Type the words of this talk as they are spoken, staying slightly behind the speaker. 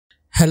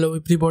Hello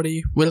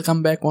everybody,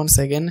 welcome back once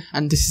again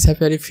and this is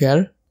happyarif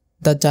here.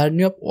 The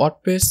Journey of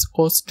WordPress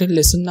course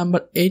lesson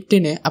number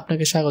 18 এ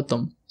আপনাকে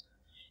স্বাগতম।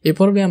 এই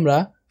পর্বে আমরা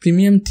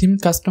premium theme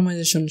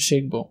customisation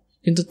শিখব।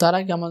 কিন্তু তার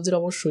আগে আমাদের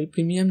অবশ্যই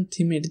প্রিমিয়াম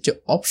থিমের যে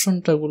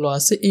অপশনটাগুলো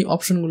আছে এই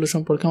অপশনগুলো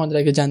সম্পর্কে আমাদের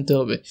আগে জানতে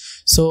হবে।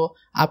 সো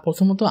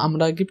প্রথমত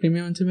আমরা আগে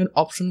প্রিমিয়াম থিমের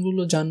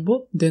অপশনগুলো জানবো,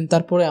 দেন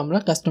তারপরে আমরা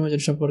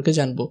কাস্টমাইজেশন সম্পর্কে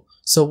জানবো।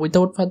 So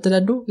without further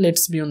ado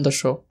let's be on the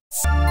show.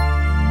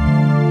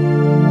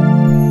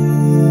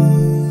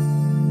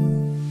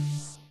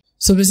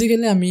 So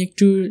basically আমি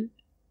একটু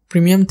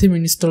প্রিমিয়াম থিম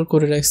ইনস্টল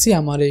করে রাখছি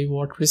আমার এই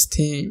ওয়ার্ডপ্রেস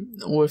থিম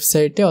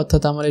ওয়েবসাইটে,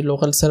 অর্থাৎ আমার এই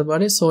লোকাল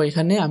সার্ভারে। সো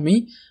এখানে আমি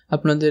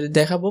আপনাদের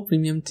দেখাবো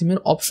প্রিমিয়াম থিমের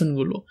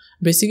অপশনগুলো।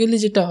 বেসিক্যালি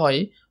যেটা হয়,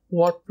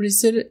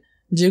 ওয়ার্ডপ্রেসের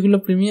যেগুলো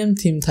প্রিমিয়াম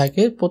থিম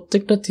থাকে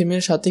প্রত্যেকটা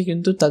থিমের সাথে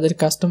কিন্তু তাদের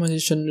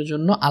কাস্টমাইজেশনের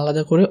জন্য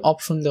আলাদা করে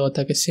অপশন দেওয়া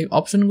থাকে। সেই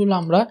অপশনগুলো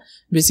আমরা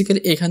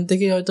বেসিক্যালি এখান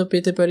থেকে হয়তো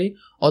পেতে পারি,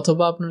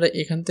 অথবা আপনারা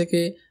এখান থেকে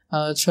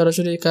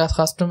সরাসরি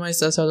কাস্টমাইজ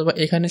আছে, অথবা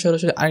এখানে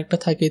সরাসরি আরেকটা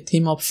থাকে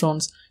থিম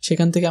অপশনস,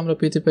 সেখান থেকে আমরা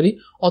পেতে পারি।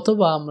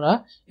 অথবা আমরা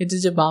এতে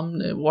যে বাম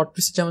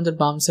ওয়ার্ডপ্রেসের যে আমাদের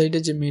বাম সাইডে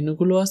যে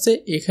মেনুগুলো আছে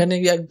এখানে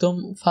একদম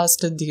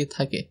ফার্স্টের দিকে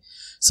থাকে।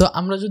 সো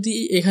আমরা যদি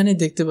এখানে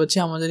দেখতে পাচ্ছি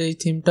আমাদের এই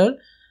থিমটার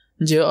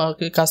যে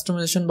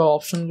কাস্টমাইজেশন বা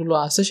অপশনগুলো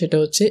আছে সেটা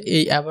হচ্ছে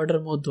এই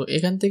অ্যাভার্ডের মধ্যে।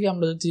 এখান থেকে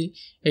আমরা যদি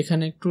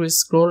এখানে একটু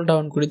স্ক্রল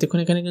ডাউন করি, দেখুন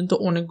এখানে কিন্তু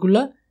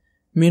অনেকগুলা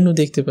মেনু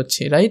দেখতে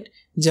পাচ্ছি, রাইট?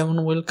 যেমন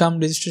ওয়েলকাম,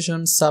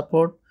 রেজিস্ট্রেশন,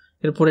 সাপোর্ট,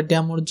 এরপরে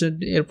ডেমোর,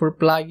 এরপর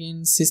plug in,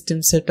 system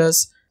সেটাস,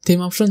 theme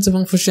options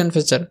এবং ফুশন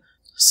ফিচার।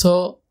 সো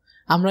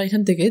আমরা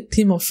এখান থেকে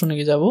থিম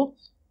অপশনে যাব।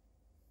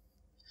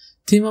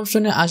 থিম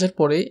অপশনে আসার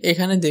পরে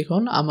এখানে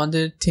দেখুন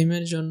আমাদের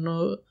থিমের জন্য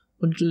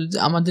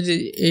আমাদের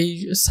এই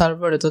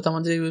সার্ভারে অর্থাৎ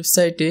আমাদের এই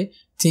ওয়েবসাইটে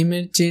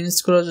থিমের চেঞ্জ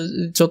করা,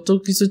 যত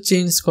কিছু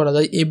চেঞ্জ করা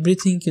যায়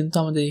এভরিথিং কিন্তু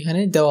আমাদের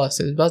এখানে দেওয়া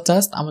আছে। বা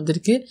জাস্ট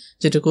আমাদেরকে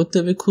যেটা করতে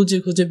হবে খুঁজে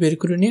খুঁজে বের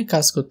করে নিয়ে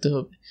কাজ করতে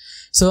হবে।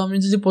 সো আমি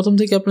যদি প্রথম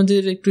থেকে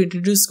আপনাদের একটু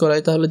ইন্ট্রোডিউস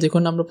করাই, তাহলে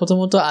দেখুন আমরা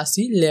প্রথমত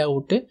আসি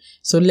লেআউটে।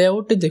 সো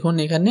লেআউটে দেখুন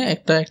এখানে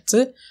একটা আছে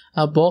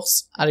বক্স,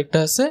 আরেকটা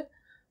আছে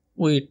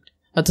উইড,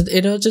 অর্থাৎ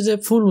এটা হচ্ছে যে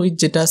ফুল উইথ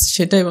যেটা আছে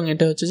সেটা, এবং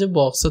এটা হচ্ছে যে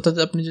বক্স। অর্থাৎ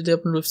আপনি যদি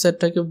আপনার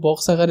ওয়েবসাইটটাকে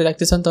বক্স আকারে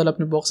রাখতে চান তাহলে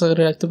আপনি বক্স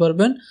আকারে রাখতে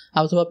পারবেন,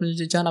 অথবা আপনি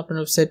যদি চান আপনার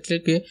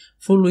ওয়েবসাইটটাকে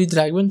ফুল উইথ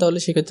রাখবেন তাহলে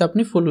সেক্ষেত্রে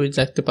আপনি ফুল উইথ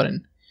রাখতে পারেন।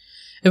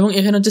 এবং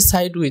এখানে হচ্ছে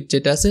সাইড উইথ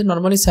যেটা আছে,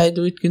 নর্মালি সাইড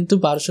উইথ কিন্তু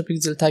 1200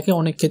 পিক্সেল থাকে,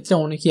 অনেক ক্ষেত্রে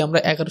অনেকেই আমরা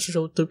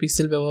 1170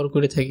 পিক্সেল ব্যবহার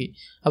করে থাকি,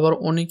 আবার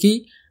অনেকেই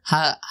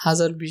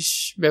 1020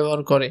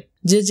 ব্যবহার করে।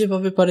 যে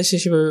যেভাবে পারে সে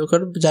সেভাবে ব্যবহার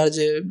করে, যার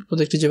যে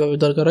প্রত্যেকটি যেভাবে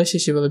দরকার হয় সে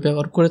সেভাবে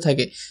ব্যবহার করে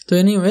থাকে। তো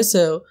এনিওয়েজ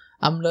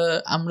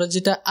আমরা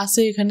যেটা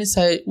আছে এখানে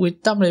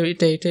উইথটা আমরা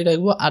এটাই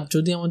রাখবো। আর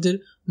যদি আমাদের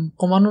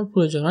কমানোর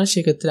প্রয়োজন হয়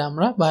সেক্ষেত্রে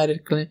আমরা বাইরের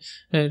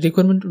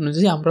রিকোয়ারমেন্ট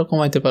অনুযায়ী আমরা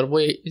কমাইতে পারবো,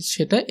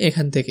 সেটা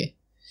এখান থেকে।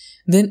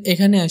 দেন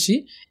এখানে আসি,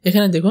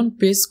 এখানে দেখুন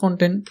page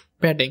content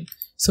padding.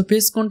 So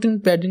page content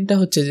প্যাডিংটা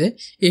হচ্ছে যে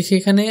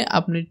এখানে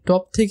আপনি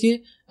টপ থেকে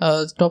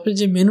টপের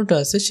যে মেনুটা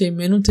আছে সেই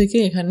মেনু থেকে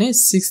এখানে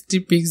 60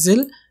 পিক্সেল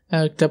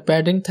একটা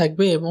প্যাডিং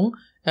থাকবে, এবং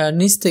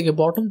নিচ থেকে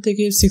বটম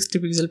থেকে 60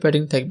 পিক্সেল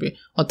প্যাডিং থাকবে।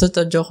 অর্থাৎ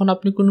যখন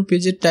আপনি কোনো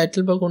পেজের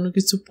টাইটেল বা কোনো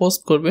কিছু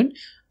পোস্ট করবেন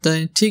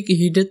ঠিক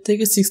হিডের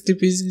থেকে 60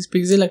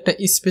 পিক্সেল একটা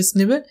স্পেস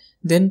নেবে,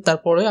 দেন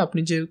তারপরে আপনি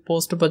যে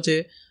পোস্ট বা যে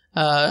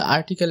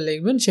আর্টিকেল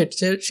লিখবেন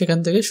সেখান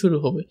থেকে শুরু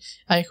হবে।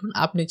 এখন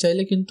আপনি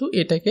চাইলে কিন্তু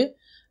এটাকে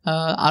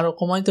আরও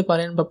কমাইতে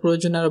পারেন বা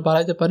প্রয়োজনে আরও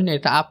বাড়াইতে পারেন,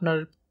 এটা আপনার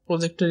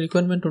প্রজেক্টের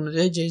রিকোয়ারমেন্ট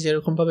অনুযায়ী যে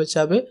যেরকমভাবে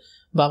চাবে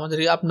বা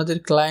আপনাদের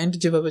ক্লায়েন্ট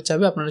যেভাবে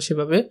চাবে আপনারা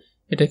সেভাবে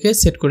এটাকে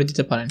সেট করে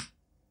দিতে পারেন।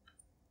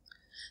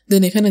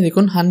 দেন এখানে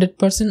দেখুন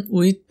 100%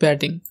 উইথ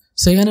প্যাডিং।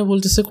 সো এখানে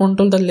বলতেছে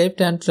control the left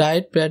and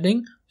right padding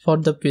for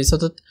the page,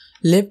 অর্থাৎ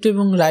লেফট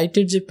এবং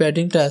রাইটের যে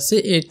প্যাডিংটা আছে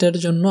এটার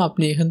জন্য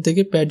আপনি এখান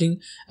থেকে প্যাডিং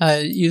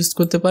ইউজ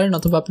করতে পারেন,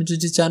 অথবা আপনি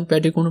যদি চান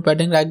কোনো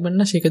প্যাডিং রাখবেন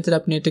না সেক্ষেত্রে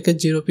আপনি এটাকে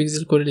 0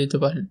 পিক্সেল করে দিতে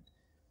পারেন।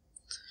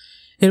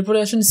 এরপরে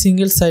আসুন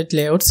single site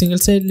layout.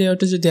 Single site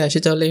লেআউটে যদি আসে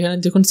তাহলে এখানে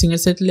দেখুন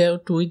সিঙ্গেল সাইট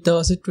লেআউট উইথ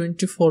দেওয়া আছে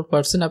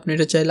 24%। আপনি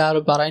এটা চাইলে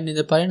আরও বাড়াই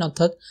নিতে পারেন,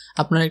 অর্থাৎ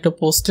আপনার একটা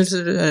পোস্টের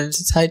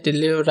সাইটে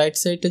রাইট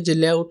সাইডে যে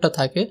লেআউটটা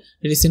থাকে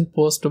রিসেন্ট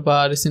পোস্ট বা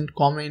recent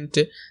comment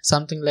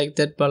something like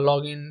that বা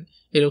লগ ইন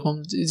এরকম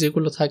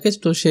যেগুলো থাকে,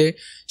 তো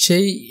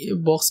সেই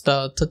বক্সটা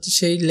অর্থাৎ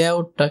সেই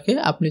লেআউটটাকে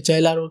আপনি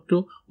চাইলে আরও একটু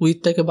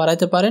উইথটাকে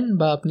বাড়াইতে পারেন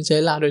বা আপনি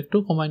চাইলে আরও একটু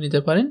কমাই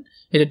নিতে পারেন।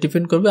 এটা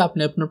ডিপেন্ড করবে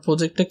আপনি আপনার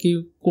প্রজেক্টটা কি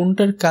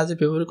কোনটার কাজে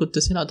ব্যবহার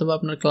করতেছেন, অথবা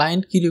আপনার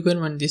ক্লায়েন্ট কী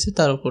রিকোয়ারমেন্ট দিয়েছে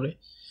তার উপরে।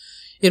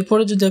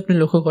 এরপরে যদি আপনি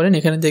লক্ষ্য করেন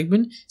এখানে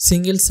দেখবেন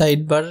সিঙ্গেল সাইড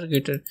বার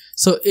গেটার।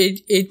 সো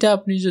এইটা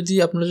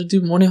আপনার যদি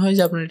মনে হয়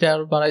যে আপনার এটা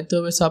আরও বাড়াইতে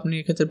হবে সো আপনি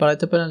এক্ষেত্রে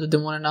বাড়াইতে পারেন, যদি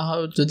মনে না হয়,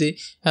 যদি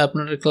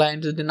আপনার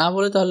ক্লায়েন্ট যদি না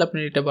বলে তাহলে আপনি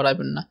এটা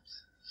বাড়াবেন না।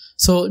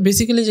 সো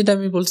বেসিক্যালি যেটা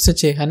আমি বলতে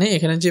চাচ্ছি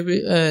এখানে যে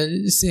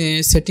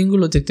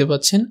সেটিংগুলো দেখতে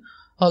পাচ্ছেন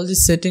all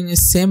this setting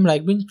is same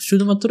রাখবেন।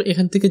 শুধুমাত্র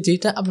এখান থেকে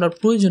যেটা আপনার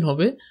প্রয়োজন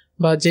হবে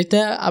বা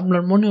যেটা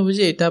আপনার মনে হবে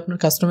যে এটা আপনার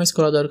কাস্টমাইজ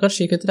করা দরকার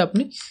সেক্ষেত্রে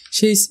আপনি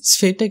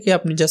সেইটাকে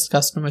আপনি জাস্ট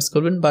কাস্টমাইজ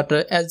করবেন। বাট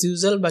অ্যাজ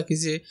ইউজুয়াল বাকি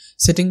যে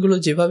সেটিংগুলো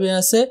যেভাবে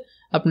আছে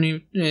আপনি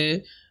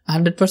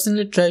 100%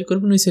 ট্রাই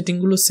করবেন ওই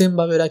সেটিংগুলো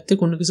সেমভাবে রাখতে,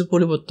 কোনো কিছু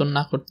পরিবর্তন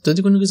না করতে। যদি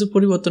কোনো কিছু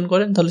পরিবর্তন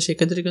করেন তাহলে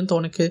সেক্ষেত্রে কিন্তু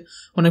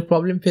অনেক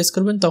প্রবলেম ফেস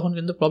করবেন, তখন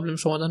কিন্তু প্রবলেম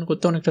সমাধান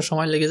করতে অনেকটা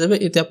সময় লেগে যাবে।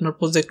 এতে আপনার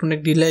প্রজেক্ট অনেক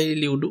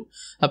ডিলেইলি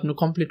আপনি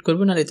কমপ্লিট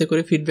করবেন, আর এতে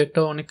করে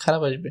ফিডব্যাকটাও অনেক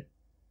খারাপ আসবে।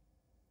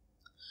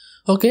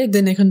 ওকে,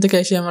 দেন এখান থেকে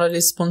এসে আমরা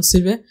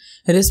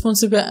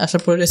রেসপন্সিভে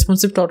আসার পরে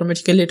রেসপন্সিভটা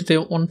অটোমেটিক্যালি এটা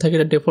অন থাকে,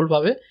 এটা ডিফল্ট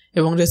পাবে।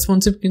 এবং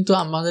রেসপন্সিভ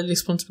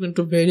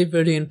কিন্তু ভেরি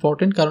ভেরি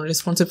ইম্পর্টেন্ট, কারণ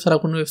রেসপন্সিভ ছাড়া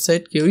কোনো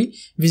ওয়েবসাইট কেউই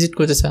ভিজিট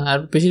করতে চায় না, আর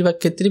বেশিরভাগ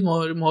ক্ষেত্রেই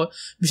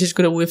বিশেষ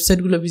করে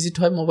ওয়েবসাইটগুলো ভিজিট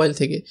হয় মোবাইল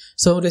থেকে।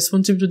 সো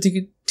রেসপন্সিভ যদি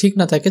ঠিক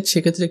না থাকে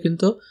সেক্ষেত্রে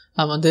কিন্তু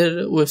আমাদের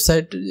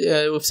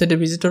ওয়েবসাইটে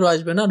ভিজিটরও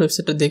আসবে না, আর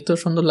ওয়েবসাইটটা দেখতেও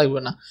সুন্দর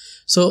লাগবে না।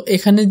 সো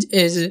এখানে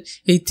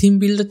এই থিম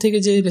বিল্ডার থেকে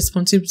যে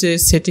রেসপন্সিভ যে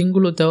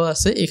সেটিংগুলো দেওয়া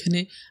আছে, এখানে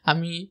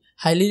আমি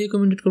হাইলি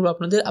রিকমেন্ডেড করবো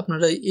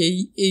আপনারা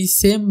এই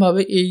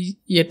সেমভাবে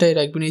ইয়েটাই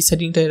রাখবেন, এই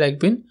সেটিংটাই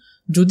রাখবেন।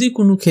 যদি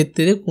কোনো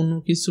ক্ষেত্রে কোনো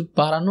কিছু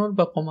বাড়ানোর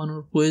বা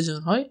কমানোর প্রয়োজন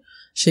হয়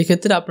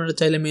সেক্ষেত্রে আপনারা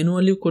চাইলে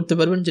ম্যানুয়ালিও করতে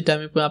পারবেন, যেটা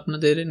আমি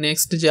আপনাদের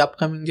নেক্সট যে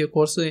আপকামিং যে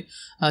কোর্সে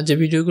যে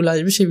ভিডিওগুলো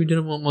আসবে সেই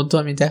ভিডিওর মধ্যে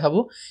আমি দেখাবো।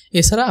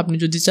 এছাড়া আপনি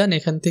যদি চান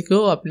এখান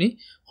থেকেও আপনি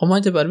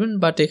কমাতে পারবেন,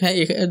 বাট এখানে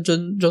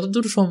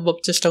যতদূর সম্ভব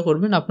চেষ্টা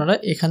করবেন আপনারা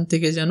এখান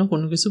থেকে যেন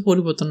কোনো কিছু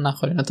পরিবর্তন না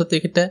করেন, অর্থাৎ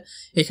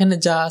এখানে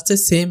যা আছে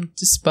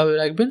সেমভাবে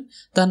রাখবেন।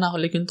 তা না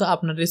হলে কিন্তু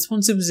আপনার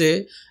রেসপন্সিভ যে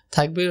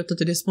থাকবে, অর্থাৎ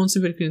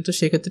রেসপন্সিভের কিন্তু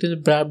সেক্ষেত্রে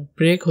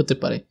ব্রেক হতে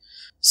পারে।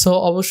 সো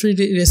অবশ্যই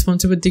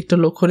রেসপন্সিভের দিকটা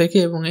লক্ষ্য রেখে,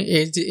 এবং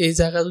এই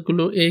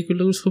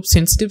এইগুলো খুব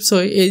সেন্সিটিভ, সো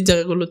এই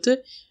জায়গাগুলোতে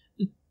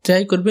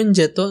ট্রাই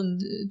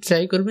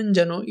করবেন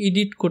যেন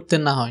এডিট করতে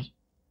না হয়।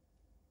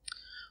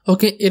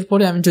 ওকে,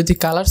 এরপরে আমি যদি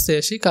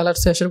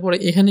কালারসে আসার পরে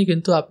এখানে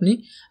কিন্তু আপনি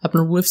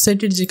আপনার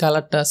ওয়েবসাইটের যে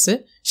কালারটা আছে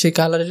সেই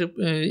কালারের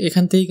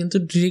এখান থেকে কিন্তু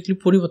ডিরেক্টলি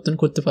পরিবর্তন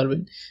করতে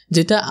পারবেন,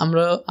 যেটা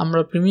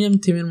আমরা প্রিমিয়াম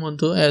থিমের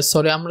মধ্যে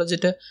আমরা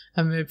যেটা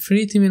ফ্রি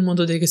থিমের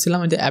মধ্যে দেখেছিলাম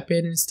এই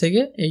অ্যাপিয়ারেন্স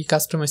থেকে এই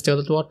কাস্টমাইজটা,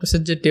 অর্থাৎ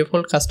ওয়ার্ডপ্রেসের যে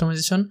ডিফল্ট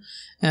কাস্টমাইজেশন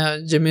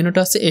যে মেনুটা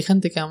আছে এখান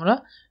থেকে আমরা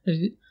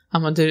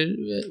আমাদের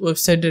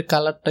ওয়েবসাইটের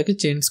কালারটাকে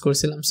চেঞ্জ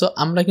করেছিলাম। সো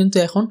আমরা কিন্তু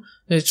এখন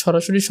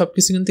সরাসরি সব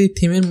কিছু কিন্তু এই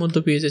থিমের মধ্যে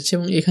পেয়ে যাচ্ছি,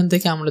 এবং এখান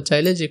থেকে আমরা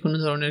চাইলে যে কোনো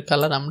ধরনের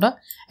কালার আমরা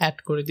অ্যাড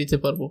করে দিতে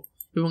পারবো,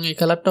 এবং এই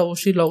কালারটা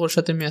অবশ্যই লগোর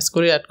সাথে ম্যাচ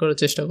করে অ্যাড করার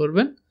চেষ্টা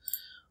করবেন।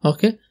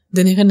 ওকে,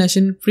 দেন এখানে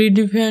আসেন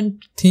প্রিডিফাইন্ড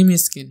থিম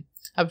স্কিন।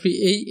 আপনি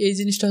এই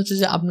জিনিসটা হচ্ছে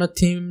যে আপনার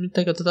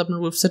থিমটাকে, অর্থাৎ আপনার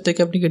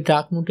ওয়েবসাইটটাকে আপনি কি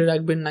ডার্ক মোডে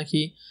রাখবেন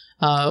নাকি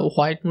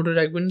হোয়াইট মোডে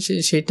রাখবেন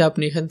সেটা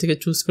আপনি এখান থেকে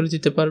চুজ করে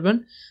দিতে পারবেন।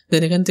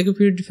 দেন এখান থেকে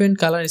প্রিডিফাইন্ড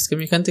কালার স্কিম,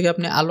 এখান থেকে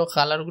আপনি আলো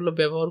কালারগুলো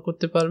ব্যবহার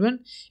করতে পারবেন।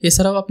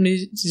 এছাড়াও আপনি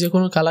যে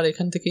কোনো কালার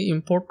এখান থেকে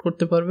ইম্পোর্ট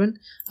করতে পারবেন,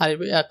 আর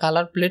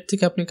কালার প্লেট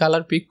থেকে আপনি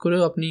কালার পিক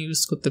করেও আপনি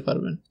ইউজ করতে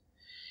পারবেন।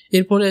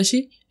 এরপরে আসি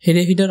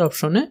হেডার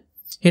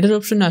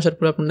অপশনে আসার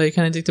পর আপনারা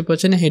এখানে দেখতে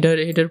পাচ্ছেন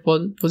হেডার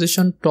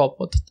পজিশন টপ,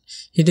 অর্থাৎ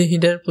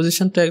হেডার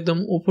পজিশনটা একদম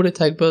উপরে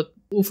থাকবে।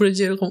 উপরে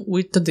যেরকম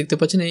উইথটা দেখতে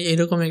পাচ্ছেন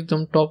এরকম একদম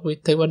টপ উইথ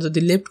থাকবে, আর যদি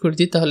লেফট করে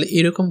দিই তাহলে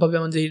এরকমভাবে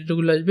আমাদের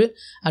হেডারগুলো আসবে,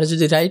 আর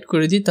যদি রাইট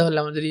করে দিই তাহলে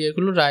আমাদের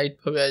ইয়েগুলো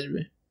রাইটভাবে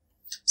আসবে।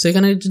 সো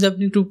এখানে যদি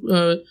আপনি একটু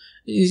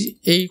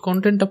এই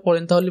কন্টেন্টটা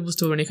পড়েন তাহলে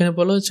বুঝতে পারবেন। এখানে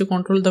বলা হচ্ছে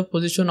control the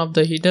position of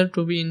the header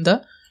two be in the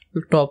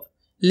top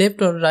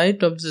left or right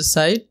of the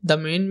site. The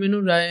main menu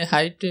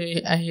height,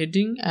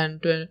 heading and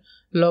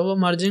logo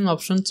merging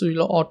options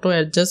will auto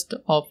adjust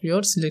of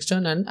your selection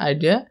and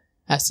idea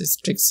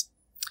asterisks.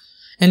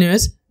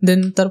 Anyways,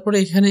 দেন তারপরে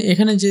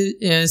এখানে যে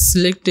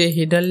select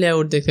header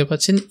layout দেখতে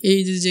পাচ্ছেন, এই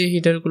যে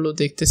হেডারগুলো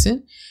দেখতেছেন,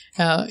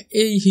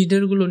 এই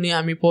হেডারগুলো নিয়ে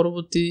আমি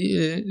পরবর্তী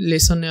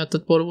লেসনে,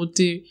 অর্থাৎ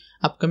পরবর্তী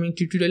আপকামিং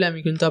টিউটোরিয়ালে আমি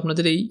কিন্তু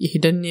আপনাদের এই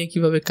হেডার নিয়ে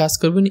কীভাবে কাজ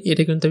করবেন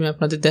এটা কিন্তু আমি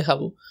আপনাদের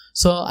দেখাবো।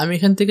 সো আমি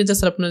এখান থেকে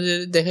জাস্ট আপনাদের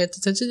দেখাতে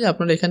চাচ্ছি যে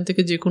আপনারা এখান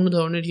থেকে যে কোনো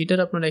ধরনের হেডার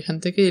আপনারা এখান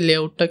থেকে এই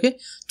লেআউটটাকে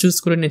চুজ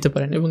করে নিতে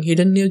পারেন, এবং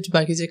হেডার নিয়ে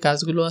বাকি যে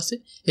কাজগুলো আছে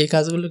এই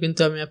কাজগুলো কিন্তু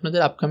আমি আপনাদের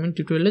আপকামিং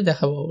টিউটোরিয়ালে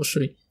দেখাবো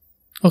অবশ্যই।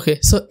 ওকে,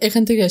 সো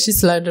এখান থেকে আসি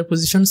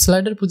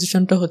স্লাইডার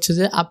পজিশনটা হচ্ছে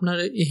যে আপনার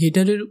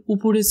হেডারের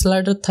উপরে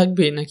স্লাইডার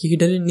থাকবে নাকি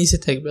হেডারের নিচে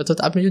থাকবে, অর্থাৎ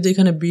আপনি যদি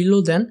এখানে বিলো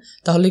দেন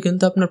তাহলে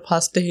কিন্তু আপনার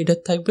ফার্স্টে হেডার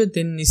থাকবে,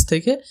 দেন নিচ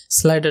থেকে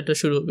স্লাইডারটা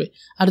শুরু হবে।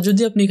 আর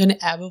যদি আপনি এখানে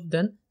অ্যাবভ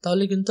দেন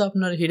তাহলে কিন্তু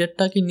আপনার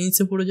হেডারটা কি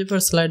নিচে পড়ে যাবে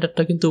আর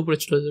স্লাইডারটা কিন্তু উপরে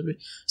চলে যাবে।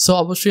 সো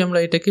অবশ্যই আমরা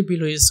এটাকে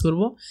বিলো ইউজ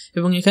করব,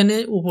 এবং এখানে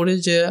উপরে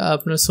যে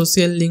আপনার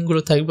সোশ্যাল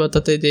লিঙ্কগুলো থাকবে,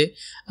 অর্থাৎ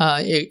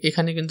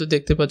এখানে কিন্তু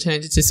দেখতে পাচ্ছেন এই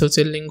যে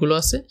সোশ্যাল লিঙ্কগুলো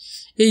আছে,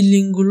 এই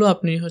লিঙ্কগুলো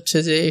আপনি হচ্ছে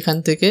যে এখান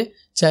থেকে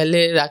চাইলে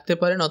রাখতে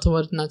পারেন, অথবা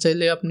না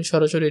চাইলে আপনি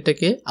সরাসরি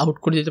এটাকে আউট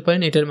করে দিতে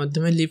পারেন, এটার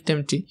মাধ্যমে লিভ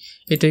এমটি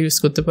এটা ইউজ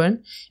করতে পারেন।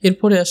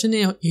 এরপরে আসেন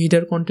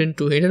হেডার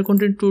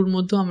কন্টেন্ট টুর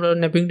মধ্যে আমরা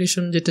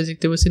ন্যাভিগেশন যেটা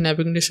দেখতে পাচ্ছি,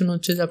 ন্যাভিগেশন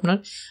হচ্ছে যে আপনার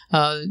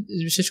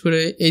বিশেষ করে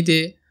এই যে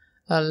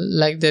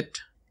লাইক দ্যাট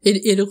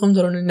এরকম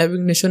ধরনের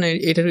ন্যাভিগেশন,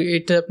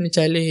 এটা আপনি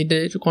চাইলে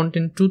হেডার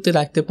কন্টেন্ট টুতে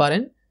রাখতে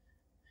পারেন।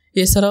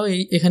 এছাড়াও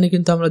এখানে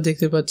কিন্তু আমরা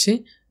দেখতে পাচ্ছি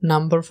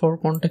নাম্বার ফর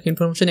কন্ট্যাক্ট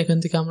ইনফরমেশন, এখান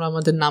থেকে আমরা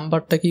আমাদের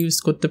নাম্বারটাকে ইউজ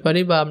করতে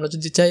পারি, বা আমরা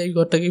যদি চাই এই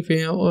ঘরটাকে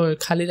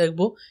খালি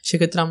রাখবো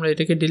সেক্ষেত্রে আমরা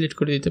এটাকে ডিলিট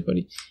করে দিতে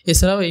পারি।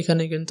 এছাড়াও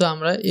এখানে কিন্তু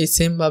আমরা এই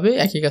সেমভাবে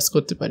একই কাজ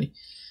করতে পারি।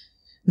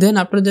 দেন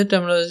আপনার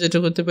আমরা যেটা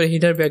করতে পারি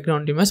হিডার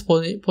ব্যাকগ্রাউন্ড ইমেজ,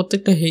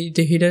 প্রত্যেকটা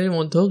হিডারের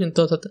মধ্যেও কিন্তু,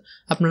 অর্থাৎ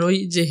আপনার ওই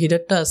যে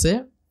হিডারটা আছে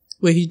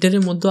ওই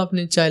হিডারের মধ্যেও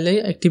আপনি চাইলে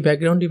একটি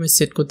ব্যাকগ্রাউন্ড ইমেজ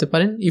সেট করতে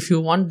পারেন। If you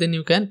want then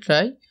you can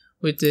try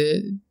with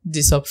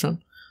this option.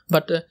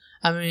 But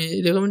আমি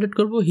রেকমেন্ডেড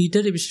করবো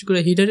হিডারে, বিশেষ করে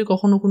হিডারে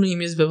কখনো কোনো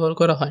ইমেজ ব্যবহার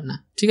করা হয় না,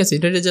 ঠিক আছে।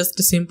 হিডারে জাস্ট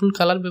সিম্পল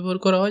কালার ব্যবহার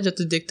করা হয়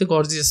যাতে দেখতে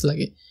গর্জিয়াস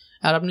লাগে।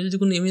 আর আপনি যদি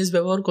কোনো ইমেজ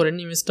ব্যবহার করেন,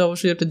 ইমেজটা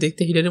অবশ্যই একটা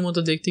দেখতে হিডারের মতো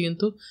দেখতে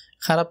কিন্তু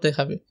খারাপ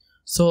দেখাবে।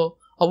 সো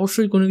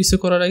অবশ্যই কোনো কিছু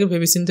করার আগে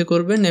ভেবেচিন্তে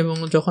করবেন, এবং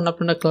যখন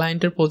আপনারা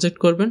ক্লায়েন্টের প্রজেক্ট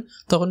করবেন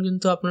তখন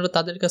কিন্তু আপনারা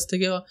তাদের কাছ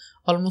থেকে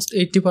অলমোস্ট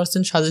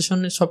 80%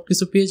 সাজেশনের সব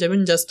কিছু পেয়ে যাবেন।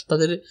 জাস্ট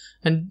তাদের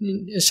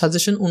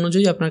সাজেশন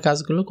অনুযায়ী আপনার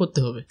কাজগুলো করতে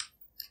হবে।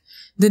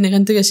 দেন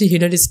এখান থেকে আসি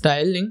হিডার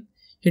স্টাইলিং।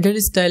 হিডার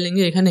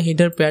স্টাইলিংয়ে এখানে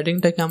হিডার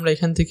প্যাডিংটাকে আমরা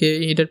এখান থেকে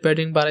হিডার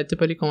প্যাডিং বাড়াইতে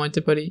পারি,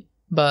 কমাইতে পারি,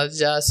 বা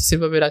যা আছে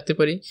সেভাবে রাখতে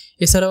পারি।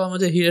 এছাড়াও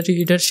আমাদের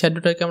হিডার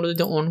শ্যাডোটাকে আমরা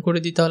যদি অন করে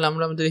দিই তাহলে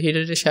আমরা আমাদের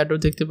হিডারের শ্যাডো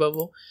দেখতে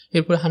পাবো।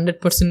 এরপর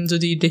 100%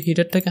 যদি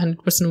হিডারটাকে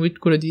 100% উইথ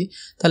করে দিই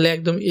তাহলে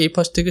একদম এই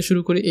পাশ থেকে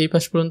শুরু করে এই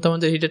পাশ পর্যন্ত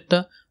আমাদের হিডারটা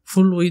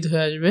ফুল উইথ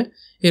হয়ে আসবে।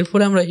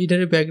 এরপরে আমরা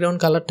হিডারের ব্যাকগ্রাউন্ড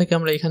কালারটাকে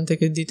আমরা এখান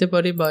থেকে দিতে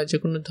পারি, বা যে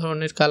কোনো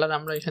ধরনের কালার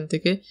আমরা এখান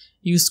থেকে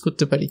ইউজ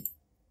করতে পারি।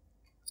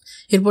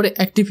 এরপরে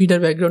অ্যাক্টিভ হিডার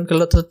ব্যাকগ্রাউন্ড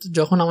কালার, অর্থাৎ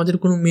যখন আমাদের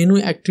কোনো মেনু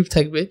অ্যাক্টিভ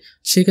থাকবে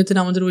সেক্ষেত্রে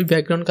আমাদের ওই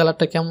ব্যাকগ্রাউন্ড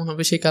কালারটা কেমন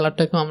হবে সেই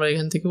কালারটাকেও আমরা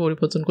এখান থেকে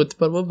পরিবর্তন করতে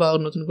পারবো, বা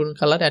নতুন কোনো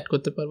কালার অ্যাড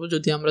করতে পারবো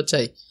যদি আমরা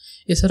চাই।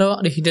 এছাড়াও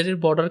হিডারের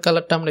বর্ডার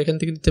কালারটা আমরা এখান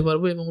থেকে দিতে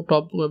পারবো, এবং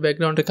টপ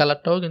ব্যাকগ্রাউন্ডের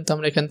কালারটাও কিন্তু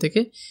আমরা এখান থেকে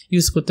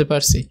ইউজ করতে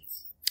পারছি।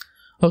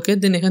 ওকে,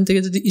 দেন এখান থেকে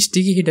যদি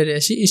স্টিকি হিডারে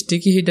আসি,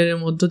 স্টিকি হিডারের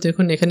মধ্যে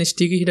দেখুন এখানে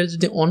স্টিকি হিডার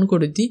যদি অন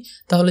করে দিই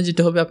তাহলে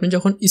যেটা হবে, আপনি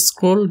যখন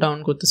স্ক্রল ডাউন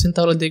করতেছেন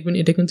তাহলে দেখবেন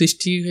এটা কিন্তু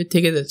স্টিকি হয়ে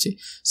থেকে যাচ্ছে।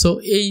 সো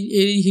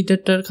এই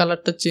হিডারটার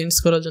কালারটা চেঞ্জ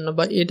করার জন্য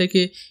বা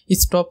এটাকে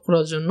স্টপ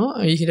করার জন্য,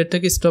 এই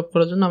হিডারটাকে স্টপ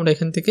করার জন্য আমরা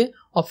এখান থেকে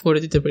অফ করে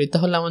দিতে পারি।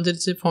 তাহলে আমাদের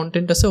যে ফ্রন্ট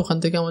এন্ড আছে ওখান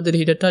থেকে আমাদের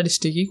হিডারটা আর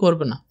স্টিকি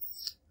করবে না।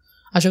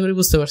 আশা করি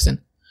বুঝতে পারছেন।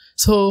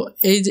 সো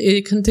এই যে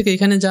এইখান থেকে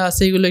এখানে যা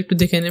আছে এগুলো একটু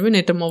দেখে নেবেন।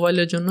 এটা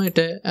মোবাইলের জন্য,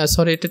 এটা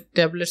এটা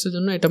ট্যাবলেটসের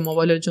জন্য, এটা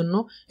মোবাইলের জন্য।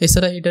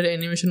 এছাড়া হিডার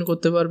অ্যানিমেশন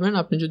করতে পারবেন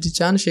আপনি যদি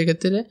চান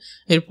সেক্ষেত্রে।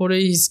 এরপরে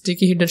এই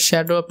স্টিকি হিডার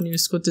শ্যাডো আপনি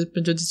ইউজ করতে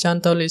যদি চান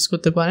তাহলে ইউজ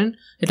করতে পারেন,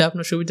 এটা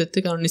আপনার সুবিধার্থে।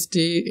 কারণ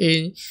এই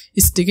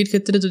স্টিকির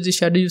ক্ষেত্রে যদি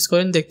শ্যাডো ইউজ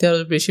করেন দেখতে আরও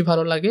বেশি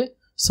ভালো লাগে।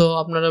 সো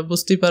আপনারা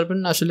বুঝতেই পারবেন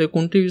আসলে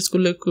কোনটা ইউজ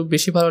করলে খুব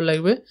বেশি ভালো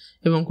লাগবে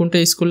এবং কোনটা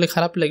ইউজ করলে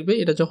খারাপ লাগবে।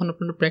 এটা যখন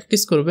আপনারা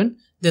প্র্যাকটিস করবেন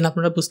দেন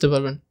আপনারা বুঝতে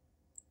পারবেন।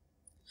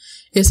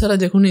 এছাড়া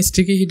দেখুন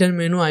sticky header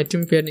menu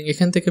item padding,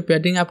 এখান থেকে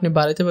প্যাডিং আপনি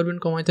বাড়াতে পারবেন,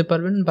 কমাইতে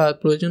পারবেন, বা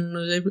প্রয়োজন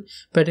অনুযায়ী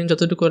প্যাডিং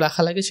যতটুকু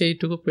রাখা লাগে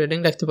সেইটুকু প্যাডিং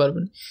রাখতে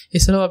পারবেন।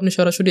 এছাড়াও আপনি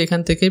সরাসরি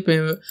এখান থেকে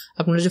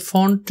আপনার যে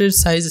ফন্টের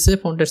সাইজ আছে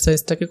ফন্টের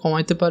সাইজটাকে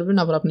কমাইতে পারবেন,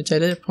 আবার আপনি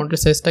চাইলে ফন্টের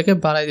সাইজটাকে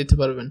বাড়াই দিতে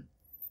পারবেন।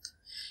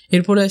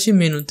 এরপরে আসি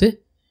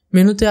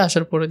মেনুতে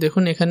আসার পরে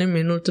দেখুন এখানে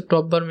মেনুতে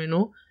টপ বার মেনু,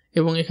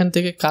 এবং এখান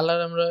থেকে কালার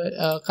আমরা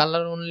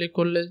কালার অনলি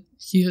করলে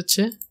কি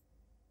হচ্ছে,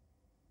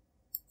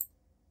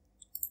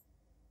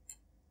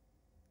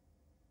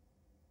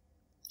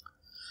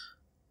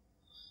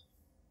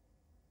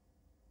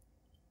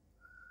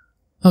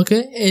 ওকে।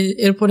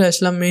 এরপরে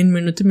আসলাম মেইন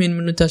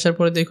মেনুতে আসার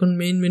পরে দেখুন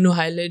মেইন মেনু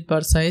হাইলাইট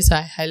বার সাইজ,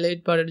 হাইলাইট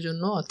বারের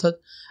জন্য, অর্থাৎ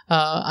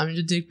আমি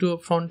যদি একটু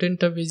ফ্রন্ট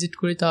এন্ডটা ভিজিট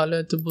করি তাহলে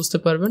হয়তো বুঝতে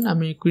পারবেন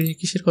আমি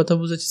কিসের কথা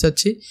বুঝাতে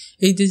চাচ্ছি।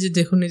 এই যে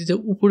দেখুন এই যে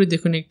উপরে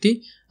দেখুন একটি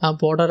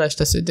বর্ডার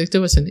আসতেছে, দেখতে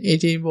পাচ্ছেন, এই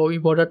যে ওই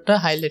বর্ডারটা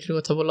হাইলাইটের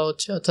কথা বলা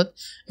হচ্ছে। অর্থাৎ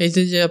এই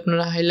যে আপনার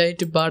হাইলাইট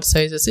বার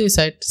সাইজ আছে এই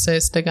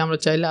সাইজটাকে আমরা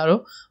চাইলে আরও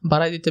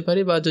বাড়াই দিতে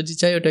পারি, বা যদি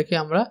চাই ওটাকে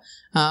আমরা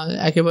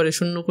একেবারে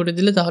শূন্য করে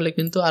দিলে তাহলে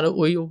কিন্তু আরও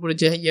ওই উপরে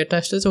যে ইয়েটা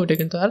আসতেছে ওইটা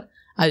কিন্তু আর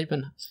আসবে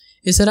না।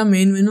 এছাড়া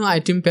মেইন মেনু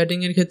আইটেম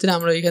প্যাডিংয়ের ক্ষেত্রে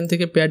আমরা এখান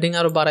থেকে প্যাডিং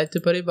আরও বাড়াইতে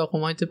পারি বা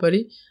কমাইতে পারি।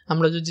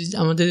 আমরা যদি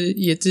আমাদের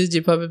ইয়েতে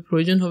যেভাবে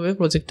প্রয়োজন হবে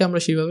প্রজেক্টে আমরা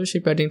সেইভাবে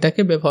সেই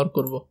প্যাডিংটাকে ব্যবহার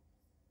করব।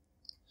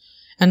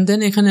 অ্যান্ড দেন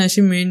এখানে আসি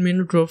মেইন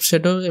মেনু ড্রপ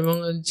শ্যাডো, এবং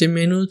যে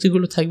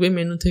মেনুগুলো থাকবে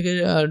মেনু থেকে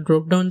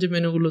ড্রপ ডাউন যে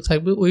মেনুগুলো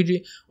থাকবে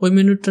ওই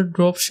মেনুটা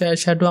ড্রপ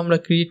শ্যাডো আমরা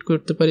ক্রিয়েট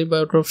করতে পারি বা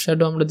ড্রপ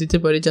শ্যাডো আমরা দিতে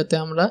পারি যাতে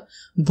আমরা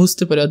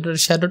বুঝতে পারি।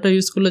 শ্যাডোটা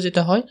ইউজ করলে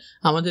যেটা হয়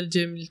আমাদের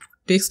যে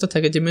টেক্সটটা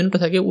থাকে যে মেনুটা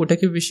থাকে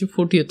ওটাকে বেশি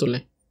ফুটিয়ে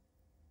তোলে।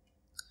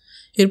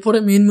 এরপরে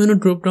main menu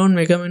drop down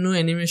mega menu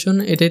animation,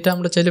 এটা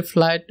আমরা চাইলে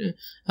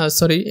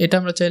এটা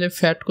আমরা চাইলে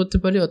ফ্যাট করতে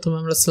পারি অথবা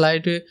আমরা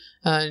স্লাইডে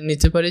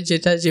নিতে পারি,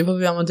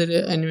 যেভাবে আমাদের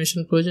অ্যানিমেশন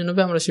প্রয়োজন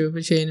হবে আমরা সেভাবে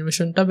সেই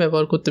অ্যানিমেশনটা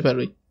ব্যবহার করতে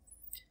পারি।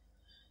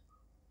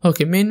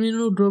 ওকে, main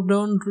menu drop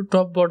down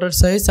top border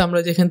size, আমরা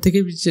যেখান থেকে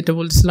যেটা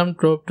বলছিলাম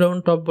drop down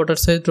top border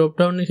size, drop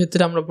ডাউনের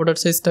ক্ষেত্রে আমরা বর্ডার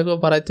সাইজটাকেও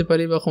বাড়াইতে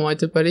পারি বা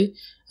কমাইতে পারি,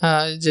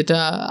 যেটা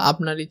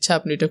আপনার ইচ্ছা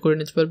আপনি এটা করে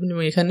নিতে পারবেন।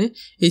 এবং এখানে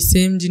এই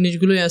সেম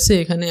জিনিসগুলোই আছে,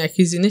 এখানে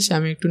একই জিনিস।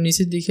 আমি একটু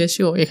নিচের দিকে আসি,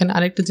 এখানে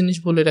আরেকটা জিনিস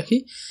বলে রাখি,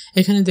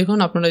 এখানে দেখুন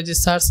আপনারা যে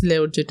সার্চ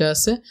লেআউট যেটা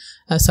আছে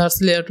সার্চ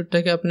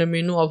লেআউটটাকে আপনি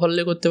মেনু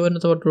ওভারলে করতে পারেন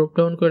অথবা ড্রপ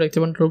ডাউন করে রাখতে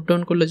পারেন। ড্রপ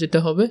ডাউন করলে যেটা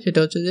হবে সেটা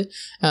হচ্ছে যে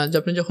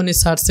আপনি যখন এই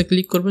সার্চে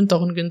ক্লিক করবেন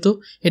তখন কিন্তু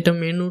এটা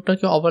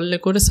মেনুটাকে ওভারলে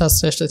করে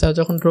সার্চে আসছে, আর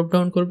যখন ড্রপ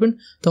ডাউন করবেন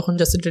তখন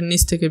জাস্ট এটা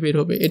নিচ থেকে বের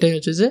হবে। এটাই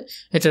হচ্ছে যে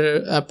এটার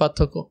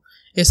পার্থক্য।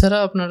 এছাড়া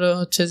আপনারা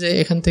হচ্ছে যে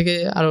এখান থেকে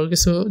আরও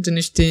কিছু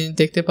জিনিস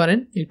দেখতে পারেন,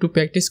 একটু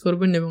প্র্যাকটিস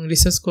করবেন এবং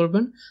রিসার্চ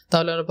করবেন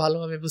তাহলে আরও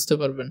ভালোভাবে বুঝতে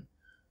পারবেন।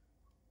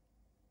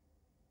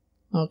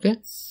 ওকে,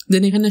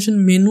 দেন এখানে আসুন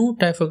মেনু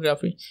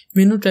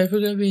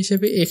টাইপোগ্রাফি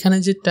হিসেবে এখানে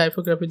যে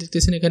টাইপোগ্রাফি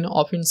দেখতেছেন এখানে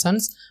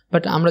অপশনস,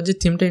 বাট আমরা যে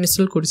থিমটা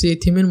ইনস্টল করেছি এই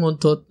থিমের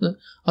মধ্যে,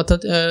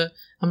 অর্থাৎ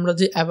আমরা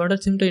যে অ্যাভাটার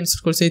থিমটা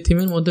ইনস্টল করেছি এই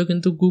থিমের মধ্যেও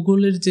কিন্তু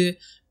গুগলের যে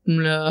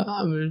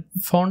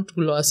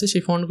ফন্টগুলো আছে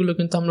সেই ফন্টগুলো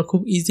কিন্তু আমরা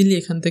খুব ইজিলি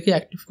এখান থেকে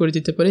অ্যাক্টিভ করে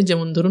দিতে পারি।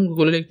 যেমন ধরুন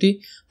গুগলের একটি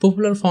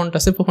পপুলার ফন্ট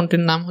আছে,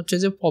 ফন্টের নাম হচ্ছে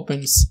যে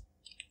পপেন্স।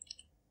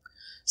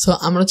 সো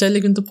আমরা চাইলে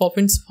কিন্তু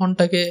পপেন্স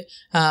ফন্টটাকে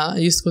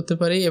ইউজ করতে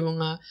পারি এবং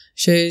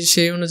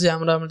সেই অনুযায়ী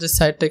আমরা আমাদের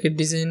সাইটটাকে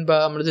ডিজাইন বা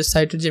আমাদের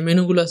সাইটের যে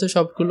মেনুগুলো আছে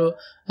সবগুলো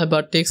বা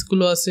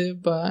টেক্সটগুলো আছে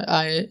বা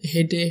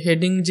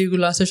হেডিং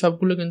যেগুলো আছে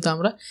সবগুলো কিন্তু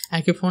আমরা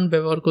একই ফন্ট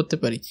ব্যবহার করতে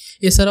পারি।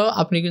 এছাড়াও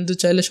আপনি কিন্তু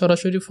চাইলে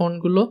সরাসরি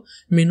ফন্টগুলো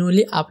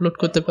ম্যানুয়ালি আপলোড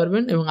করতে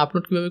পারবেন এবং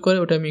আপলোড কীভাবে করে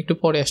ওটা আমি একটু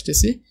পরে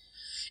আসতেছি।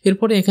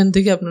 এরপরে এখান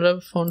থেকে আপনারা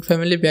ফন্ট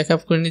ফ্যামিলি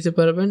ব্যাকআপ করে নিতে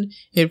পারবেন।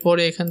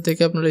 এরপরে এখান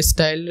থেকে আপনারা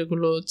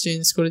স্টাইলগুলো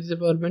চেঞ্জ করে দিতে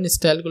পারবেন,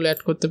 স্টাইলগুলো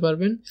অ্যাড করতে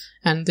পারবেন।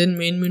 And then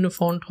main menu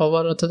font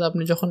hover, অর্থাৎ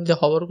আপনি যখন যে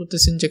হভার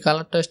করতেছেন যে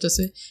কালারটা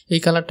আসতেছে এই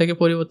কালারটাকে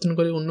পরিবর্তন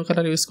করে অন্য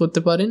কালার ইউজ করতে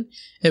পারেন।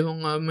 এবং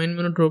মেইন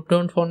মেনু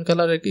ড্রপডাউন ফন্ট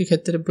কালারের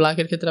ক্ষেত্রে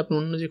ব্ল্যাকের ক্ষেত্রে আপনি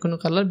অন্য যে কোনো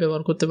কালার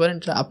ব্যবহার করতে পারেন,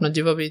 এটা আপনার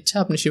যেভাবে ইচ্ছা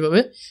আপনি সেভাবে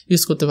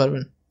ইউজ করতে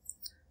পারবেন।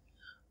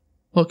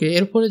 ওকে,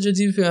 এরপরে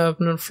যদি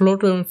আপনার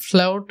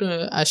ফ্লাইআউট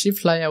আসি,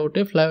 ফ্লাইআউট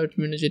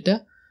মেনু যেটা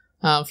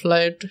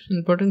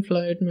important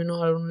flyout menu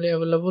are only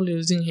available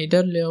using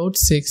header layout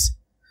 6.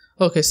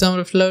 Okay, so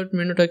আমরা flyout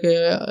মেনুটাকে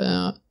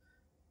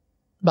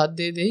বাদ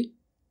দিয়ে দিই।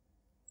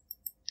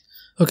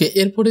 ওকে,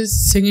 এরপরে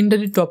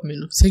সেকেন্ডারি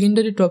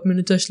টপ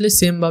মেনুতে আসলে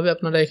সেমভাবে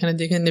আপনারা এখানে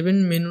দেখে নেবেন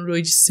মেনুর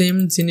ওই সেম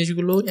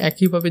জিনিসগুলো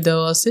একইভাবে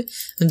দেওয়া আছে,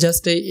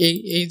 জাস্ট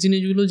এই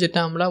জিনিসগুলো যেটা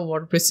আমরা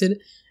ওয়ার্ডপ্রেসের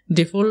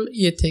ডিফল্ট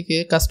থেকে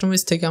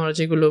কাস্টমাইজ থেকে আমরা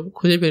যেগুলো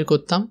খুঁজে বের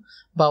করতাম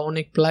বা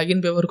অনেক প্লাগইন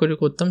ব্যবহার করে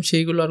করতাম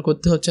সেইগুলো আর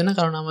করতে হচ্ছে না,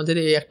 কারণ আমাদের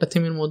এই একটা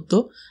থিমের মধ্যে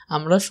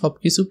আমরা সব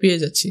কিছু পেয়ে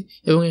যাচ্ছি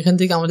এবং এখান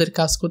থেকে আমাদের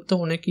কাজ করতে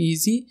অনেক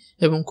ইজি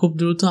এবং খুব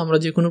দ্রুত আমরা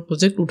যে কোনো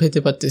প্রজেক্ট উঠাইতে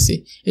পারতেছি।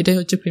 এটাই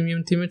হচ্ছে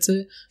প্রিমিয়াম থিমের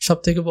সব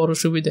থেকে বড়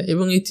সুবিধা।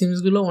 এবং এই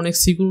থিমসগুলো অনেক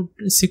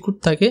সিকিউর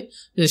থাকে,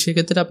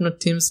 সেক্ষেত্রে আপনার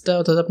থিমসটা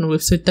অর্থাৎ আপনার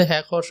ওয়েবসাইটটা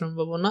হ্যাক হওয়ার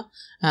সম্ভাবনা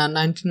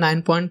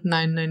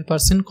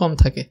 99.99% কম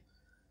থাকে।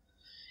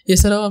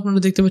 এছাড়াও আপনারা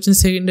দেখতে পাচ্ছেন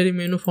সেকেন্ডারি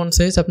মেনু ফন্ট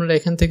সাইজ, আপনারা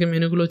এখান থেকে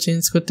মেনুগুলো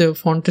চেঞ্জ করতে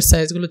ফন্টের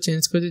সাইজগুলো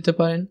চেঞ্জ করে দিতে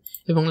পারেন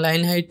এবং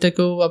লাইন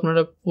হাইটটাকেও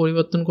আপনারা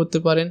পরিবর্তন করতে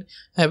পারেন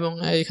এবং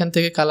এখান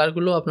থেকে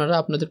কালারগুলো আপনারা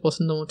আপনাদের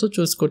পছন্দ মতো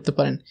চুজ করতে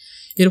পারেন।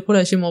 এরপরে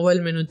আসি মোবাইল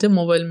মেনু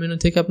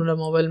থেকে আপনারা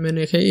মোবাইল মেনু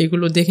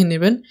এগুলো দেখে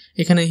নেবেন,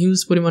 এখানে হিউজ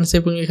পরিমাণ আছে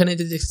এবং এখানে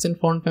যে দেখছেন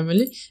ফন্ট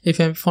ফ্যামিলি, এই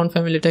ফন্ট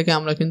ফ্যামিলিটাকে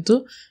আমরা কিন্তু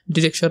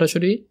ডিরেক্ট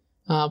সরাসরি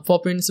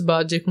পপেন্স বা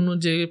যে কোনো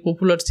যে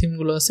পপুলার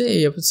থিমগুলো আছে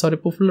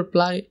পপুলার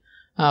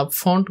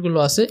ফন্টগুলো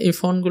আছে এই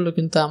ফন্টগুলো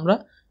কিন্তু আমরা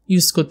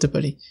ইউজ করতে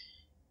পারি।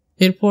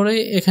 এরপরে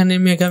এখানে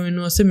মেগা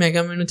মেনু আছে,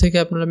 মেগা মেনু থেকে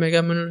আপনারা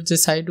মেগা মেনুর যে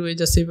সাইড ওয়েজ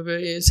আছে এইভাবে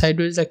সাইড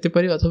ওয়েজ রাখতে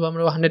পারি, অথবা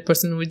আমরা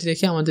 100% ওয়েজ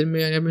রেখে আমাদের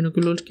মেগা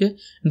মেনুগুলোকে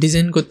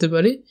ডিজাইন করতে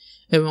পারি।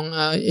 এবং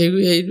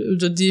এই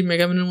যদি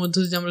মেগা মেনুর মধ্যে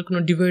যদি আমরা কোনো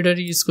ডিভাইডার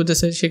ইউজ করতে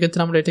চাই সেক্ষেত্রে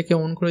আমরা এটাকে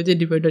অন করে দিয়ে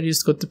ডিভাইডার ইউজ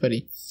করতে পারি।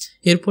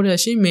 এরপরে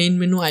আসি মেইন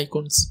মেনু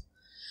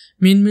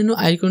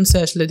আইকনসে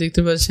আসলে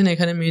দেখতে পাচ্ছেন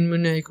এখানে মেইন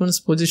মেনু আইকনস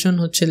পজিশন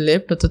হচ্ছে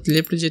লেফট, অর্থাৎ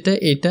লেফট যেটা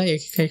এটা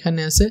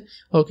এখানে আছে।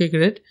 ওকে,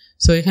 গ্রেট।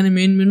 সো এখানে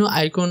মেইন মেনু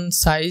আইকন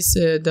সাইজ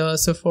দেওয়া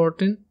আছে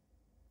 14।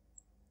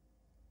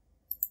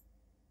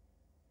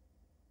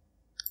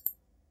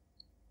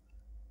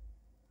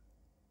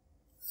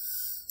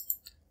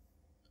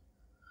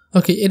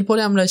 ওকে,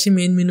 এরপরে আমরা আসি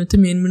মেইন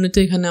মেনুতে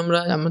এখানে আমরা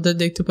আমাদের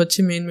দেখতে পাচ্ছি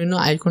মেইন মেনু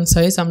আইকন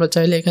সাইজ, আমরা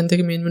চাইলে এখান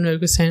থেকে মেইন মেনু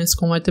আইকন সাইজ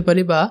কমাতে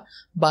পারি বা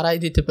বাড়াই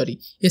দিতে পারি।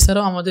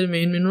 এছাড়াও আমাদের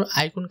মেইন মেনুর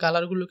আইকন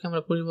কালারগুলোকে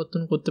আমরা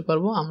পরিবর্তন করতে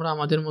পারবো আমরা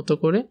আমাদের মতো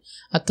করে।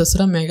 আর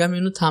তাছাড়া মেগা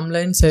মেনু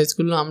থাম্বলাইন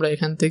সাইজগুলো আমরা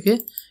এখান থেকে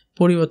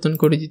পরিবর্তন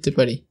করে দিতে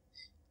পারি।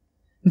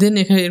 দেন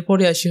এখানে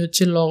এরপরে আসি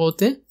হচ্ছে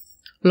লগোতে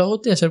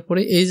আসার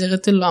পরে এই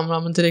জায়গাতে আমরা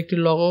আমাদের একটি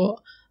লগো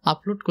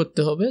আপলোড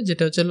করতে হবে,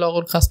 যেটা হচ্ছে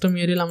লগোর কাস্টম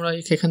ইউআরএল আমরা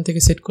এখান থেকে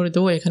সেট করে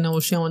দেবো। এখানে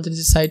অবশ্যই আমাদের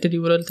যে সাইটের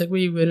ইউআরএল থাকবে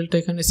এই ইউআরএলটা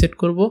এখানে সেট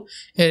করব।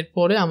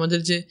 এরপরে আমাদের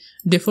যে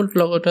ডিফল্ট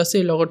লগোটা আছে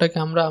এই লগোটাকে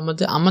আমরা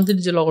আমাদের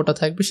যে লগোটা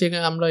থাকবে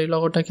সেখানে আমরা এই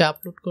লগোটাকে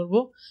আপলোড করব।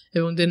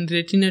 এবং দেন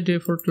রেটিনার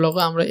ডিফল্ট লগো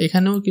আমরা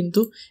এখানেও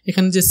কিন্তু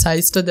এখানে যে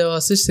সাইজটা দেওয়া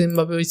আছে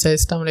সেমভাবে ওই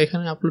সাইজটা আমরা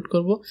এখানে আপলোড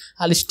করব।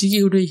 আর স্টিকি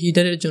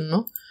হিডারের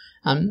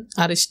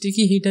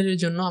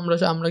জন্য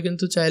আমরা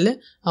কিন্তু চাইলে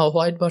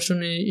হোয়াইট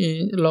ভার্সনে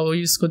লগো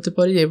ইউজ করতে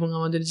পারি এবং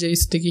আমাদের যে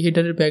স্টিকি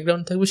হিডারের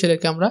ব্যাকগ্রাউন্ড থাকবে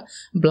সেটাকে আমরা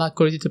ব্ল্যাক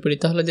করে দিতে পারি,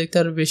 তাহলে দেখতে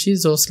আরও বেশি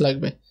জোস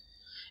লাগবে।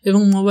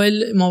 এবং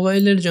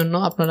মোবাইলের জন্য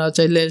আপনারা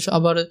চাইলে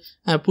আবার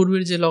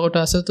পূর্বের যে লগোটা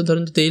আছে, তো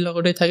ধরুন যদি এই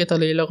লগোটাই থাকে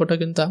তাহলে এই লগোটা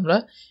কিন্তু আমরা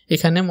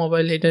এখানে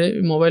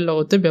মোবাইল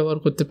লগোতে ব্যবহার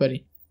করতে পারি।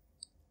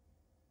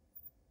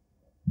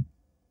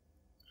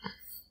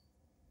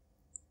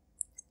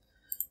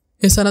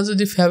 এছাড়া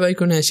যদি ফ্যাব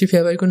আইকনে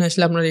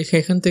আসলে আপনারা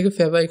এখান থেকে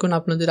ফ্যাব আইকন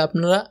আপনাদের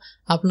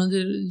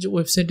যে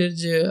ওয়েবসাইটের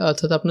যে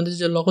অর্থাৎ আপনাদের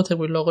যে লগো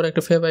থাকবে লগোর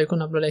একটা ফ্যাব আইকন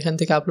আপনারা এখান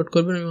থেকে আপলোড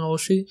করবেন এবং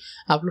অবশ্যই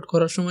আপলোড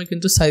করার সময়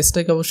কিন্তু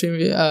সাইজটাকে অবশ্যই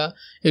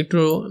একটু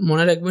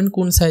মনে রাখবেন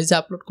কোন সাইজে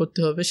আপলোড করতে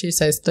হবে। সেই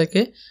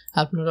সাইজটাকে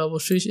আপনারা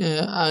অবশ্যই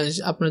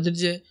আপনাদের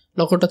যে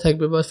লগোটা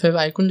থাকবে বা ফ্যাব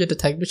আইকন যেটা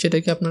থাকবে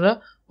সেটাকে আপনারা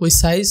ওই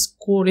সাইজ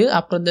করে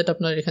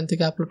আপনারা এখান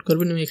থেকে আপলোড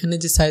করবেন। এবং এখানে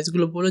যে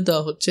সাইজগুলো বলে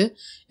দেওয়া হচ্ছে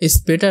ইটস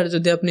বেটার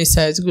যদি আপনি এই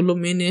সাইজগুলো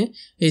মেনে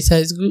এই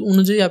সাইজগুলো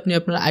অনুযায়ী আপনি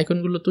আপনার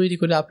আইকনগুলো তৈরি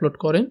করে আপলোড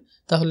করেন,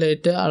 তাহলে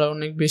এটা আরও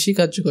অনেক বেশি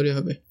কার্যকরী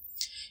হবে।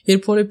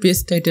 এরপরে পেজ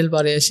টাইটেল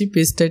বারে আসি।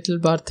 পেজ টাইটেল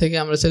বার থেকে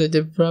আমরা চাইলে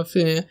যে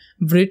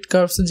ব্রেড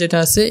কার্ভস যেটা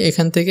আছে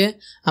এখান থেকে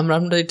আমরা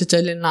এটা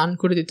চাইলে নান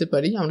করে দিতে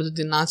পারি। আমরা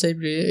যদি না চাই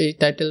এই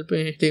টাইটেল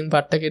হেডিং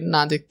বারটাকে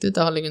না দেখতে,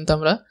 তাহলে কিন্তু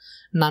আমরা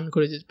নান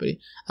করে দিতে পারি।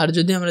 আর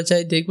যদি আমরা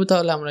চাই দেখবো,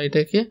 তাহলে আমরা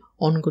এটাকে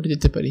অন করে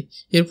দিতে পারি।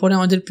 এরপরে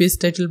আমাদের পেজ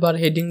টাইটেল বার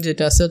হেডিং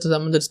যেটা আছে, অর্থাৎ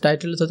আমাদের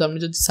টাইটেল, অর্থাৎ আমি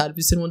যদি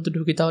সার্ভিসের মধ্যে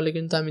ঢুকি তাহলে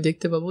কিন্তু আমি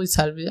দেখতে পাবো এই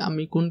সার্ভিস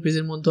আমি কোন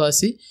পেজের মধ্যে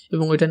আছি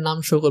এবং ওইটার নাম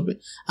শো করবে।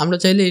 আমরা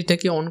চাইলে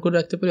এটাকে অন করে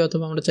রাখতে পারি,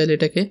 অথবা আমরা চাইলে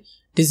এটাকে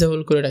ডিসেবল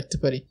করে রাখতে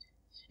পারি।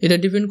 এটা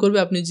ডিপেন্ড করবে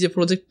আপনি যে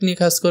প্রজেক্ট নিয়ে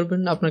কাজ করবেন,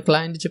 আপনার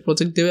ক্লায়েন্ট যে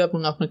প্রজেক্ট দেবে এবং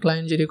আপনার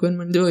ক্লায়েন্ট যে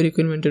রিকোয়ারমেন্ট দেবে ওই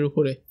রিকোয়ারমেন্টের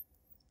উপরে।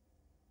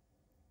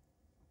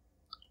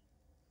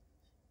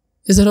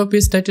 এছাড়াও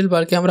পেজ টাইটেল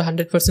বারকে আমরা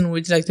 100%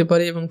 উইথ রাখতে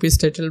পারি এবং পেজ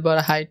টাইটেল বার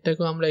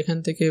হাইটটাকেও আমরা এখান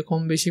থেকে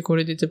কম বেশি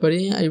করে দিতে পারি।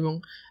 এবং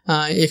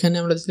এখানে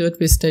আমরা দিতে পারি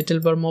page title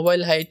bar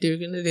mobile height,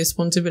 এখানে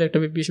রেসপন্সিভের একটা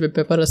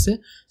ব্যাপার আছে।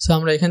 সো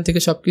আমরা এখান থেকে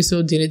সব কিছু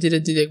ধীরে ধীরে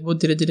দেখবো,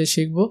 ধীরে ধীরে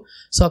শিখবো।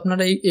 সো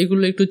আপনারা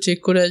এইগুলো একটু চেক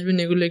করে আসবেন,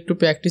 এগুলো একটু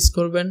প্র্যাকটিস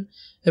করবেন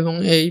এবং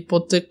এই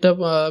প্রত্যেকটা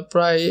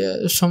প্রায়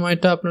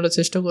সময়টা আপনারা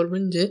চেষ্টা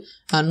করবেন যে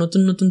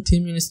নতুন নতুন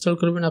থিম ইনস্টল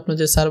করবেন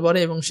আপনাদের সার্ভারে,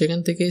 এবং সেখান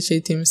থেকে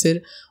সেই থিমসের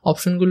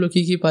অপশনগুলো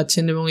কী কী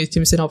পাচ্ছেন এবং এই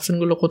থিমসের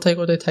অপশনগুলো কোথায়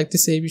কোথায়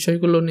থাকতেছে এই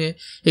বিষয়গুলো নিয়ে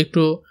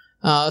একটু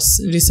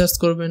রিসার্চ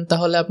করবেন।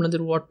 তাহলে আপনাদের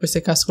ওয়ার্ডপ্রেসে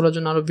কাজ করার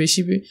জন্য আরও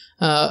বেশি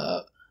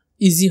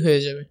ইজি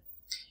হয়ে যাবে।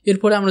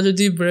 এরপরে আমরা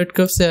যদি ব্রেড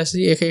কাপসে আসি,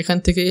 এখান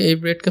থেকে এই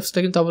ব্রেড কাপসটা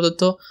কিন্তু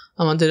আপাতত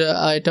আমাদের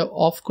এটা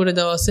অফ করে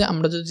দেওয়া আছে।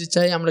 আমরা যদি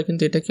চাই আমরা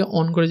কিন্তু এটাকে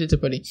অন করে দিতে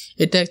পারি।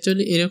 এটা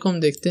অ্যাকচুয়ালি এরকম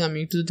দেখতে। আমি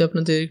একটু যদি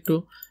আপনাদের একটু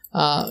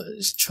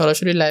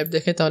সরাসরি লাইভ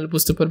দেখে তাহলে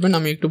বুঝতে পারবেন।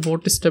 আমি একটু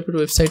WordPress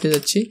ওয়েবসাইটে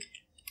যাচ্ছি।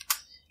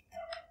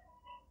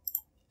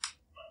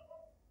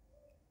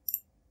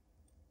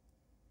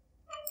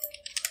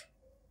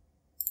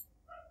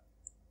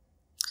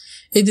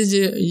 এই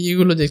যে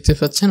ইয়েগুলো দেখতে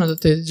পাচ্ছেন,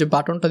 অর্থাৎ এই যে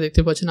বাটনটা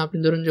দেখতে পাচ্ছেন, আপনি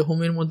ধরুন যে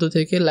হোমের মধ্য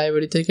থেকে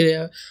লাইব্রেরি থেকে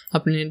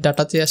আপনি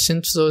ডাটাতে আসছেন,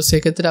 তো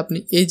সেক্ষেত্রে আপনি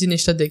এই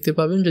জিনিসটা দেখতে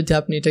পাবেন যদি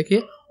আপনি এটাকে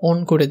অন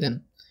করে দেন।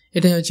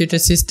 এটাই হচ্ছে এটা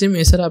সিস্টেম।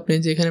 এছাড়া আপনি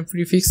যে এখানে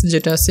প্রিফিক্স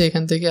যেটা আছে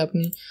এখান থেকে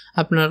আপনি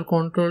আপনার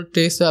কন্ট্রোল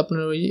টেক্সট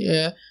আপনার ওই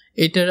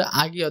এটার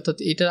আগে, অর্থাৎ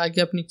এটার আগে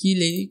আপনি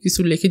কিছু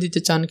লিখে দিতে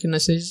চান কিনা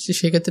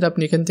সেক্ষেত্রে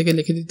আপনি এখান থেকে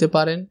লিখে দিতে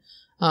পারেন।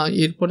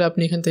 এরপরে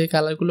আপনি এখান থেকে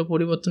কালারগুলো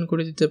পরিবর্তন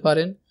করে দিতে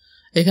পারেন।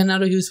 এখানে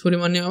আরও হিউজ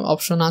পরিমাণে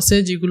অপশন আছে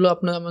যেগুলো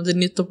আমাদের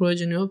নিত্য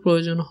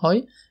প্রয়োজন হয়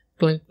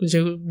যে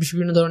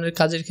বিভিন্ন ধরনের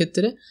কাজের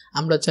ক্ষেত্রে।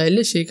 আমরা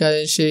চাইলে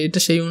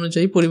সেই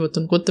অনুযায়ী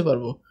পরিবর্তন করতে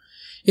পারবো।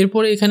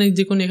 এরপরে এখানে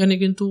এখানে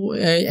কিন্তু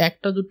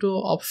একটা দুটো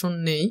অপশন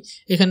নেই।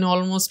 এখানে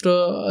অলমোস্ট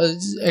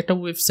একটা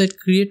ওয়েবসাইট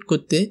ক্রিয়েট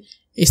করতে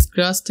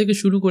স্ক্র্যাচ থেকে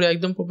শুরু করে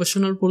একদম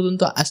প্রফেশনাল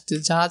পর্যন্ত আসতে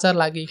যা যা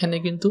লাগে এখানে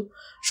কিন্তু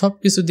সব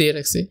কিছু দিয়ে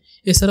রাখছে।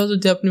 এছাড়াও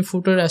যদি আপনি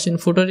ফুটারে আসেন,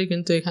 ফুটারে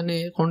কিন্তু এখানে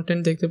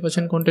কন্টেন্ট দেখতে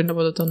পাচ্ছেন, কন্টেন্ট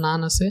আপাতত নান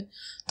আছে।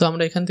 তো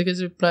আমরা এখান থেকে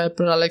যে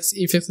প্যারালাক্স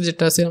ইফেক্ট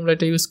যেটা আছে আমরা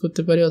এটা ইউজ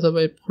করতে পারি, অথবা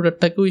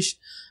ফুটারটাকেও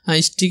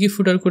স্টিকি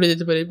ফুটার করে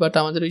দিতে পারি, বাট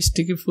আমাদের ওই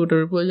স্টিকি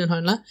ফুটারের প্রয়োজন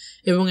হয় না।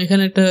 এবং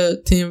এখানে একটা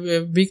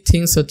বিগ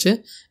থিংস হচ্ছে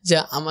যে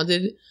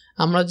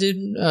আমরা যে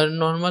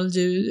নর্মাল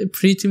যে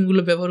ফ্রি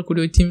থিমগুলো ব্যবহার করি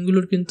ওই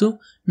থিমগুলোর কিন্তু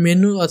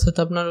মেনু, অর্থাৎ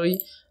আপনার ওই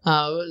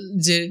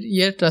যে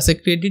ইয়েটা আছে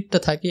ক্রেডিটটা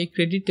থাকে, এই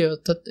ক্রেডিটে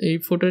অর্থাৎ এই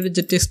ফটোর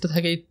যে টেক্সটটা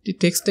থাকে এই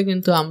টেক্সটে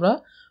কিন্তু আমরা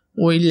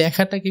ওই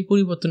লেখাটাকে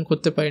পরিবর্তন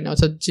করতে পারি না।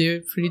 অর্থাৎ যে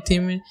ফ্রি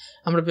থিমে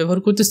আমরা ব্যবহার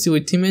করতেছি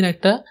ওই থিমের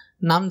একটা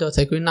নাম দেওয়া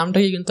থাকে, ওই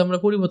নামটাকে কিন্তু আমরা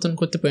পরিবর্তন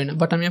করতে পারি না।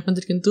 বাট আমি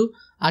আপনাদের কিন্তু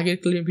আগের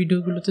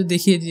ভিডিওগুলোতে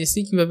দেখিয়ে দিয়েছি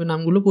কীভাবে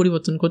নামগুলো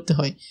পরিবর্তন করতে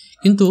হয়।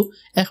 কিন্তু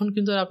এখন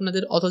কিন্তু আর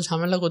আপনাদের অত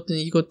ঝামেলা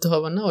করতে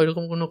হবে না,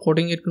 ওইরকম কোনো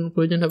কোডিংয়ের কোনো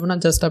প্রয়োজন হবে না।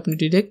 জাস্ট আপনি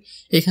ডিরেক্ট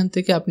এখান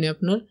থেকে আপনি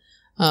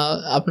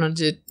আপনার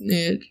যে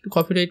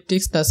কপিরাইট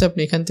টেক্সট আছে আপনি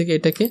এখান থেকে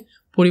এটাকে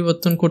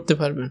পরিবর্তন করতে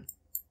পারবেন।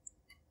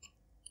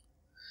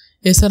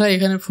 এছাড়া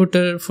এখানে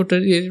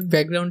ফুটার এর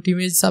ব্যাকগ্রাউন্ড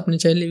ইমেজ আপনি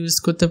চাইলে ইউজ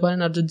করতে পারেন,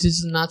 আর যদি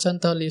না চান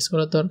তাহলে ইউজ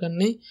করার দরকার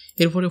নেই।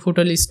 এরপরে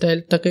ফুটার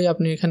স্টাইলটাকে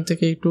আপনি এখান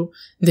থেকে একটু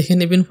দেখে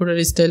নেবেন। ফুটার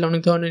স্টাইল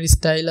অনেক ধরনের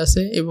স্টাইল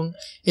আছে এবং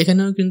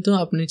এখানেও কিন্তু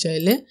আপনি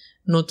চাইলে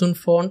নতুন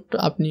ফন্ট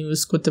আপনি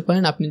ইউজ করতে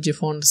পারেন। আপনি যে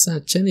ফন্ট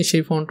চাচ্ছেন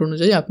সেই ফন্ট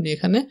অনুযায়ী আপনি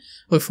এখানে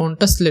ওই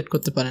ফন্টটা সিলেক্ট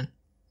করতে পারেন।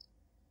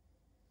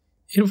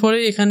 এরপরে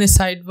এখানে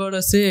সাইডবার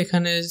আছে,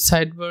 এখানে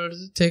সাইডবার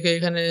থেকে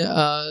এখানে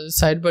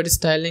সাইডবার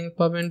স্টাইলিং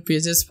পাবেন,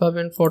 পেজেস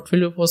পাবেন,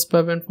 পোর্টফোলিও পোস্ট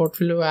পাবেন,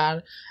 পোর্টফোলিও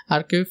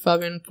আর্কাইভ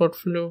পাবেন,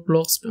 পোর্টফোলিও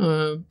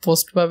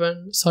পোস্ট পাবেন,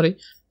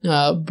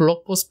 ব্লগ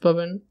পোস্ট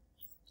পাবেন,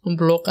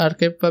 ব্লগ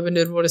আর্কাইভ পাবেন,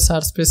 এরপরে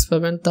সার্চ পেজ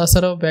পাবেন।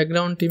 তাছাড়াও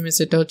ব্যাকগ্রাউন্ড ইমেজ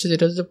যেটা হচ্ছে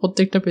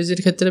প্রত্যেকটা পেজের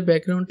ক্ষেত্রে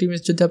ব্যাকগ্রাউন্ড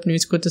ইমেজ যদি আপনি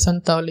ইউজ করতে চান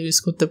তাহলে ইউজ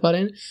করতে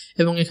পারেন।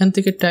 এবং এখান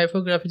থেকে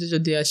টাইপোগ্রাফিতে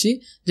যদি আসি,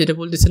 যেটা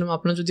বলতেছিলাম,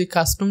 আপনার যদি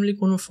কাস্টমলি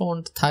কোনো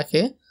ফন্ট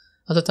থাকে,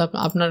 অর্থাৎ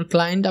আপনার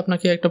ক্লায়েন্ট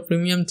আপনাকে একটা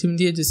প্রিমিয়াম থিম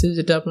দিয়ে দিয়েছে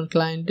যেটা আপনার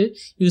ক্লায়েন্টে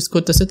ইউজ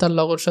করতেছে তার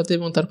লগোর সাথে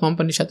এবং তার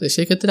কোম্পানির সাথে,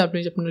 সেক্ষেত্রে আপনি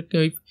আপনার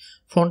ওই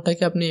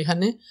ফন্টটাকে আপনি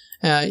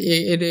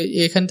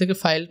এখান থেকে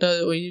ফাইলটা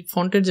ওই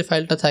ফন্টের যে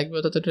ফাইলটা থাকবে,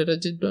 অর্থাৎ এটা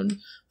যে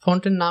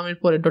ফন্টের নামের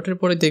পরে ডটের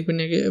পরে দেখবেন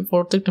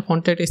প্রত্যেকটা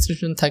ফন্টে একটা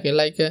এক্সটেনশন থাকে,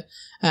 like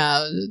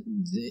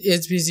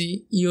SVG,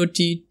 EOT,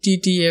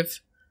 TTF,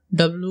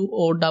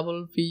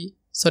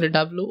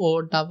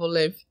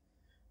 WOFF,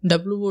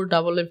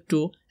 WOFF2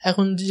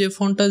 এখন যে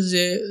ফন্টটা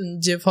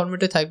যে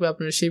ফরম্যাটে থাকবে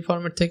আপনার সেই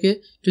ফরম্যাট থেকে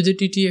যদি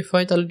TTF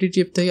হয় তাহলে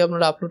TTF থেকে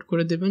আপনারা আপলোড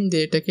করে দেবেন,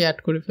 দিয়ে এটাকে অ্যাড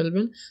করে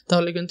ফেলবেন,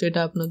 তাহলে কিন্তু এটা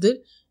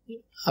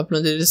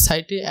আপনাদের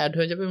সাইটে অ্যাড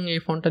হয়ে যাবে এবং এই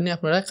ফন্টটা নিয়ে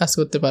আপনারা কাজ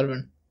করতে পারবেন।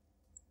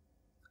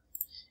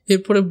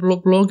 এরপরে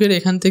ব্লগের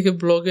এখান থেকে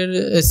ব্লগের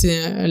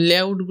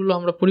লেআউটগুলো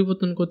আমরা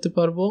পরিবর্তন করতে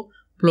পারবো,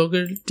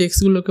 ব্লগের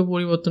টেক্সটগুলোকে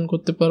পরিবর্তন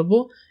করতে পারবো,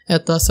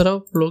 তাছাড়াও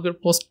ব্লগের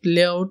পোস্ট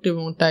লেআউট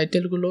এবং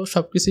টাইটেলগুলো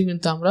সব কিছুই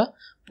কিন্তু আমরা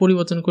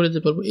পরিবর্তন করে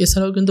দিতে পারবো।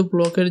 এছাড়াও কিন্তু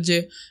ব্লগের যে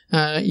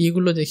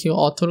ইয়েগুলো দেখি,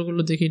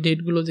 অথরগুলো দেখি,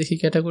 ডেটগুলো দেখি,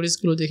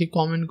 ক্যাটাগরিজগুলো দেখি,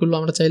 কমেন্টগুলো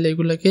আমরা চাইলে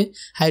এগুলোকে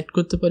হাইড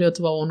করতে পারি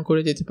অথবা অন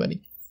করে দিতে পারি।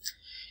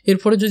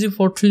 এরপরে যদি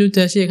পোর্টফোলিওতে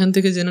আসি, এখান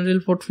থেকে জেনারেল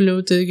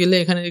পোর্টফোলিওতে গেলে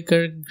এখানে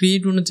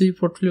গ্রিড অনুযায়ী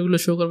পোর্টফোলিওগুলো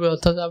শো করবে,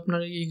 অর্থাৎ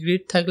আপনার এই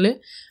গ্রিড থাকলে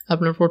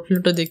আপনার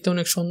পোর্টফোলিওটা দেখতে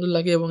অনেক সুন্দর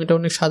লাগে এবং এটা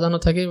অনেক সাজানো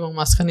থাকে এবং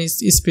মাঝখানে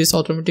স্পেস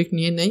অটোমেটিক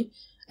নিয়ে নেয়,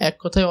 এক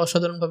কথায়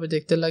অসাধারণভাবে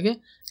দেখতে লাগে।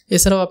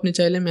 এছাড়াও আপনি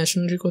চাইলে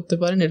মেশনারি করতে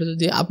পারেন, এটা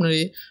যদি আপনার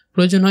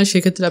প্রয়োজন হয়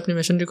সেক্ষেত্রে আপনি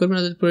মেশনারি করবেন,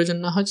 আর যদি প্রয়োজন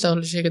না হয়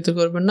তাহলে সেক্ষেত্রে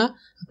করবেন না,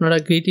 আপনারা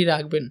গ্রিডই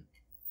রাখবেন।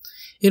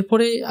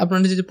 এরপরে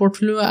আপনারা যদি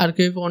portfolio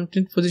archive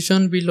content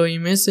position below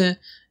image,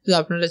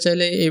 আপনারা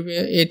চাইলে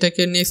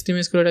এটাকে নেক্সট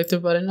ইমেজ করে রাখতে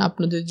পারেন,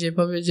 আপনাদের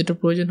যেভাবে যেটা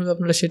প্রয়োজন হবে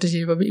আপনারা সেটা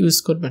সেইভাবে ইউজ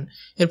করবেন।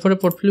 এরপরে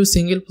পোর্টফোলিও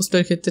সিঙ্গেল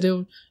পোস্টের ক্ষেত্রেও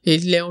এই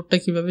লেআউটটা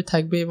কীভাবে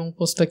থাকবে এবং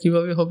পোস্টটা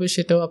কীভাবে হবে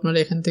সেটাও আপনারা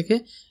এখান থেকে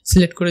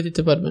সিলেক্ট করে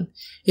দিতে পারবেন।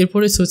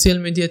 এরপরে সোশ্যাল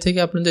মিডিয়া থেকে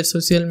আপনাদের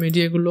সোশ্যাল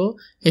মিডিয়াগুলো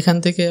এখান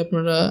থেকে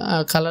আপনারা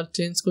কালার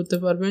চেঞ্জ করতে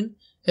পারবেন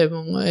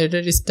এবং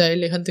এটার স্টাইল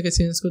এখান থেকে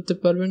চেঞ্জ করতে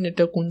পারবেন,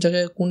 এটা কোন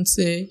জায়গায় কোন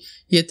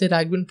ইয়েতে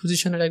রাখবেন,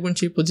 পজিশনে রাখবেন,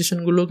 সেই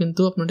পজিশনগুলো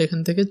কিন্তু আপনারা এখান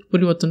থেকে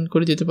পরিবর্তন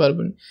করে দিতে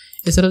পারবেন।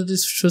 এছাড়া যদি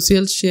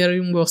সোশ্যাল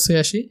শেয়ারিং বক্সে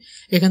আসি,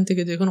 এখান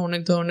থেকে দেখুন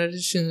অনেক ধরনের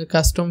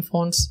কাস্টম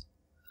ফন্টস,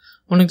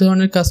 অনেক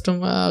ধরনের কাস্টম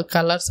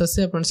কালার্স আছে,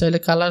 আপনারা চাইলে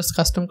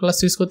কাস্টম কালার্স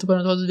ইউজ করতে পারেন,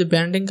 অথবা যদি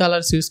ব্র্যান্ডিং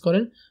কালার্স ইউজ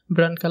করেন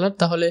ব্র্যান্ড কালার,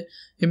 তাহলে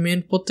এই মেন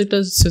প্রত্যেকটা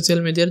সোশ্যাল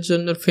মিডিয়ার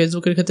জন্য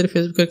ফেসবুকের ক্ষেত্রে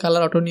ফেসবুকের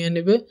কালার অটো নিয়ে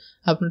নেবে,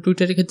 আপনার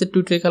টুইটারের ক্ষেত্রে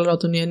টুইটারের কালার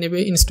অটো নিয়ে নেবে,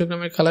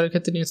 ইনস্টাগ্রামের কালারের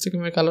ক্ষেত্রে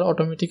ইনস্টাগ্রামের কালার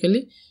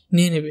অটোমেটিক্যালি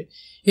নিয়ে নেবে।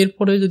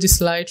 এরপরে যদি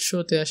স্লাইড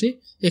শোতে আসি,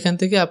 এখান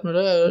থেকে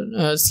আপনারা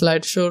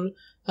স্লাইড শোর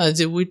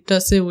যে উইডটা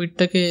আছে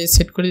উইডটাকে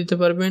সেট করে দিতে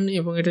পারবেন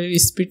এবং এটার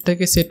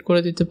স্পিডটাকে সেট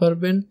করে দিতে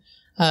পারবেন।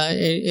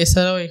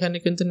 এছাড়াও এখানে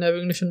কিন্তু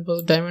ন্যাভিগেশন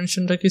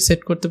ডাইমেনশনটাকে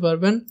সেট করতে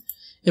পারবেন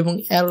এবং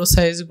অ্যারো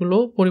সাইজগুলো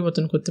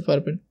পরিবর্তন করতে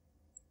পারবেন।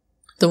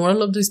 তো মোরাল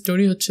অফ দ্য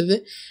স্টোরি হচ্ছে যে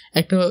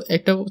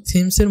একটা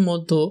থিমসের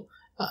মধ্যে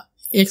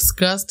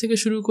স্ক্র্যাচ থেকে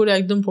শুরু করে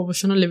একদম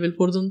প্রফেশনাল লেভেল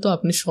পর্যন্ত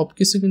আপনি সব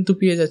কিছু কিন্তু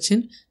পেয়ে যাচ্ছেন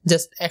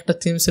জাস্ট একটা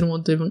থিমসের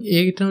মধ্যে, এবং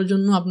এইটার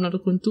জন্য আপনার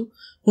কিন্তু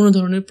কোনো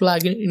ধরনের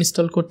প্লাগইন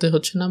ইনস্টল করতে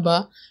হচ্ছে না বা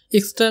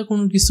এক্সট্রা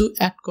কোনো কিছু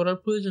অ্যাড করার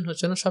প্রয়োজন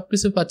হচ্ছে না, সব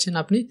কিছু পাচ্ছেন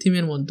আপনি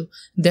থিমের মধ্যে।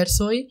 দ্যাটস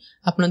ওয়াই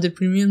আপনাদের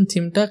প্রিমিয়াম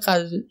থিমটা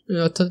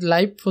অর্থাৎ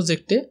লাইভ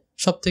প্রজেক্টে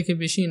সব থেকে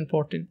বেশি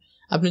ইম্পর্টেন্ট।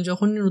 আপনি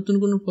যখনই নতুন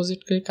কোনো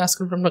প্রজেক্টে কাজ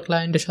করবেন আপনার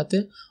ক্লায়েন্টের সাথে,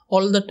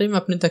 অল দ্য টাইম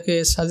আপনি তাকে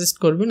সাজেস্ট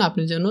করবেন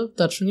আপনি যেন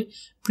তার সঙ্গে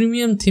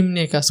প্রিমিয়াম থিম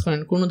নিয়ে কাজ করেন,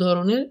 কোনো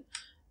ধরনের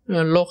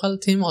লোকাল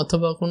থিম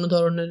অথবা কোনো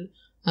ধরনের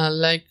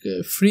লাইক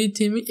ফ্রি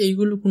থিম,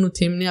 এইগুলো কোনো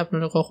থিম নিয়ে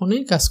আপনারা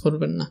কখনোই কাজ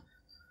করবেন না,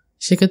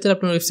 সেক্ষেত্রে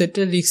আপনার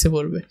ওয়েবসাইটটা রিস্কে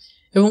পড়বে।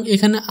 এবং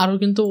এখানে আরও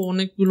কিন্তু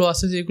অনেকগুলো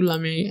আছে যেগুলো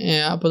আমি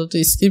আপাতত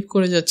স্কিপ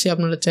করে যাচ্ছি,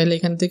 আপনারা চাইলে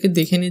এখান থেকে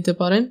দেখে নিতে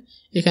পারেন।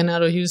 এখানে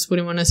আরও হিউজ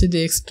পরিমাণে আছে যে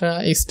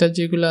এক্সট্রা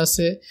যেগুলো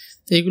আছে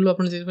এইগুলো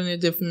আপনারা দেখবেন,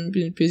 যে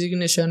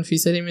প্রেজিগনেশন,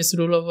 feature image,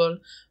 role over,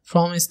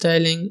 form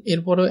styling,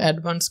 এরপরেও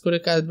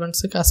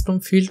অ্যাডভান্সে কাস্টম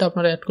ফিল্ড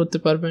আপনারা অ্যাড করতে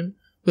পারবেন,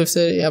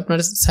 ওয়েবসাইট আপনার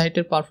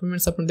সাইটের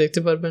পারফরমেন্স আপনি দেখতে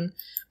পারবেন,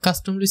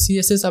 কাস্টমলি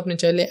CSS আপনি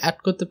চাইলে অ্যাড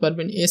করতে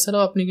পারবেন।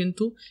 এছাড়াও আপনি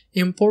কিন্তু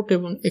ইম্পোর্ট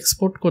এবং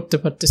এক্সপোর্ট করতে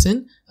পারতেছেন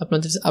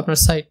আপনার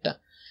সাইটটা।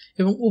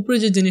 এবং উপরে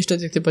যে জিনিসটা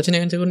দেখতে পাচ্ছেন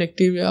এখানে যখন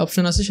একটি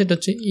অপশন আছে সেটা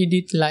হচ্ছে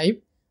এডিট লাইভ,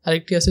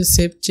 আরেকটি আছে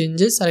সেভ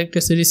চেঞ্জেস, আরেকটি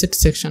আছে রিসেট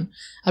সেকশন।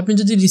 আপনি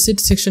যদি রিসেট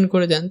সেকশন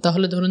করে দেন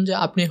তাহলে ধরুন যে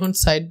আপনি এখন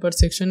সাইড বার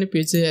সেকশনে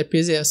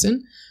পেজে আসেন,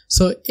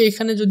 সো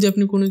এখানে যদি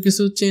আপনি কোনো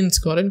কিছু চেঞ্জ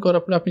করার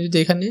পর আপনি যদি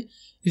এখানে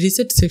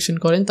রিসেট সেকশন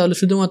করেন তাহলে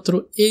শুধুমাত্র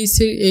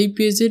এই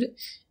পেজের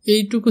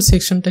এইটুকু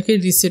সেকশনটাকে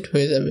রিসেট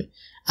হয়ে যাবে।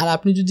 আর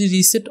আপনি যদি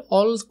রিসেট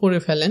অল করে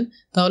ফেলেন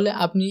তাহলে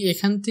আপনি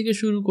এখান থেকে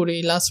শুরু করে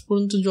এই লাস্ট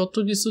পর্যন্ত যত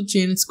কিছু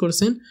চেঞ্জ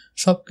করছেন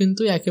সব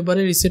কিন্তু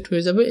একেবারে রিসেট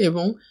হয়ে যাবে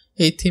এবং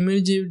এই থিমের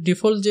যে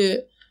ডিফল্ট যে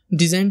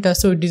ডিজাইনটা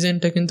আছে ওই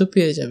ডিজাইনটা কিন্তু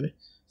পেয়ে যাবে।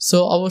 সো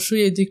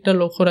অবশ্যই এই দিকটা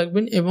লক্ষ্য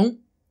রাখবেন। এবং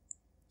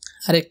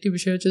আরেকটি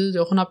বিষয় হচ্ছে যে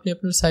যখন আপনি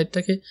আপনার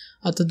সাইটটাকে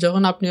অর্থাৎ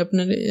যখন আপনি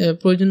আপনার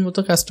প্রয়োজন মতো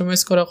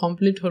কাস্টমাইজ করা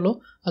কমপ্লিট হলো,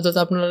 অর্থাৎ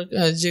আপনার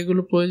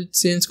যেগুলো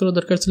চেঞ্জ করা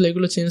দরকার ছিল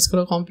এগুলো চেঞ্জ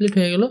করা কমপ্লিট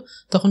হয়ে গেল,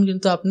 তখন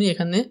কিন্তু আপনি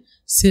এখানে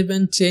সেভ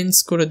অ্যান্ড চেঞ্জ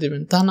করে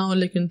দেবেন। তা না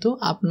হলে কিন্তু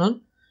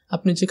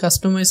আপনি যে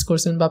কাস্টমাইজ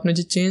করছেন বা আপনি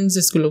যে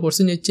চেঞ্জেসগুলো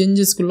করছেন এই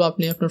চেঞ্জেসগুলো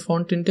আপনি আপনার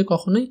ফ্রন্ট এন্ডে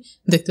কখনোই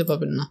দেখতে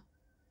পাবেন না।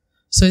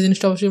 সো এই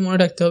জিনিসটা অবশ্যই মনে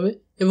রাখতে হবে।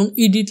 এবং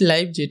এডিট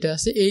লাইভ যেটা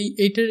আছে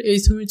এইটার এই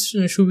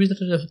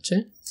সুবিধাটা হচ্ছে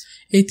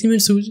এই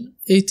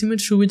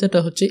থিমের সুবিধাটা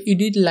হচ্ছে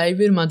এডিট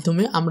লাইভের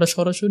মাধ্যমে আমরা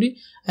সরাসরি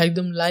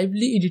একদম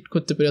লাইভলি এডিট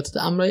করতে পারি। অর্থাৎ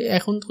আমরা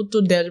এখন তো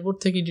ড্যাশবোর্ড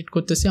থেকে এডিট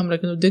করতেছি, আমরা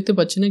কিন্তু দেখতে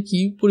পাচ্ছি না কি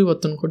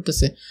পরিবর্তন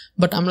করতেছে,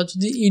 বাট আমরা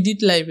যদি এডিট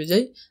লাইভে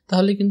যাই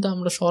তাহলে কিন্তু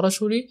আমরা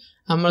সরাসরি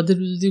আমাদের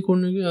যদি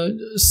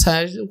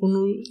কোনো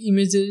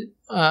ইমেজের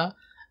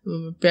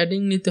প্যাডিং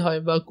নিতে হয়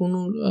বা কোনো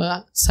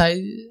সাইজ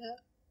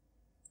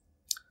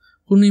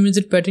কোনো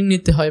ইমেজের প্যাডিং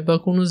নিতে হয় বা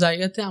কোনো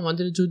জায়গাতে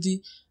আমাদের যদি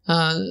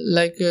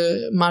লাইক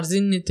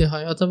মার্জিন নিতে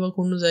হয় অথবা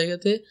কোনো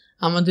জায়গাতে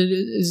আমাদের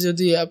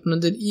যদি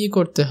আপনাদের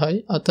করতে হয়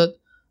অর্থাৎ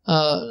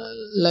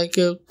লাইক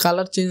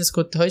কালার চেঞ্জ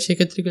করতে হয়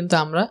সেক্ষেত্রে কিন্তু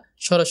আমরা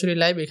সরাসরি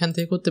লাইভ এখান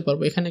থেকে করতে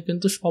পারবো। এখানে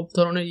কিন্তু সব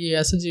ধরনের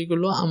আছে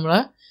যেগুলো আমরা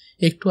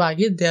একটু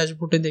আগে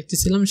ড্যাশবোর্ডে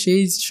দেখতেছিলাম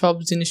সেই সব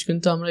জিনিস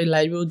কিন্তু আমরা এই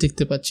লাইভেও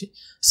দেখতে পাচ্ছি।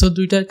 সো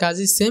দুইটার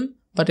কাজই সেম,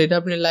 বাট এটা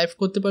আপনি লাইভ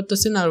করতে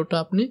পারতেছেন আর ওটা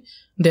আপনি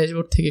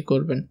ড্যাশবোর্ড থেকে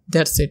করবেন।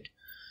 That's it.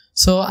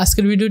 সো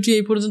আজকের ভিডিওটি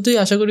এই পর্যন্তই।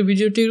 আশা করি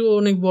ভিডিওটি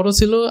অনেক বড়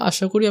ছিল,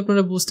 আশা করি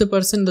আপনারা বুঝতে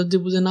পারছেন। যদি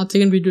বুঝে না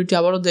থাকেন ভিডিওটি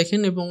আবারও দেখেন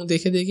এবং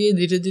দেখে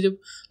ধীরে ধীরে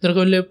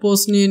দরকার হলে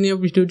পোস্ট নিয়ে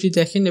ভিডিওটি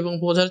দেখেন এবং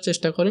বোঝার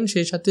চেষ্টা করেন।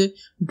 সেই সাথে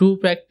do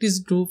practice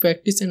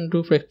and do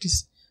practice.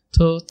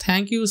 তো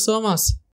থ্যাংক ইউ সো মাচ।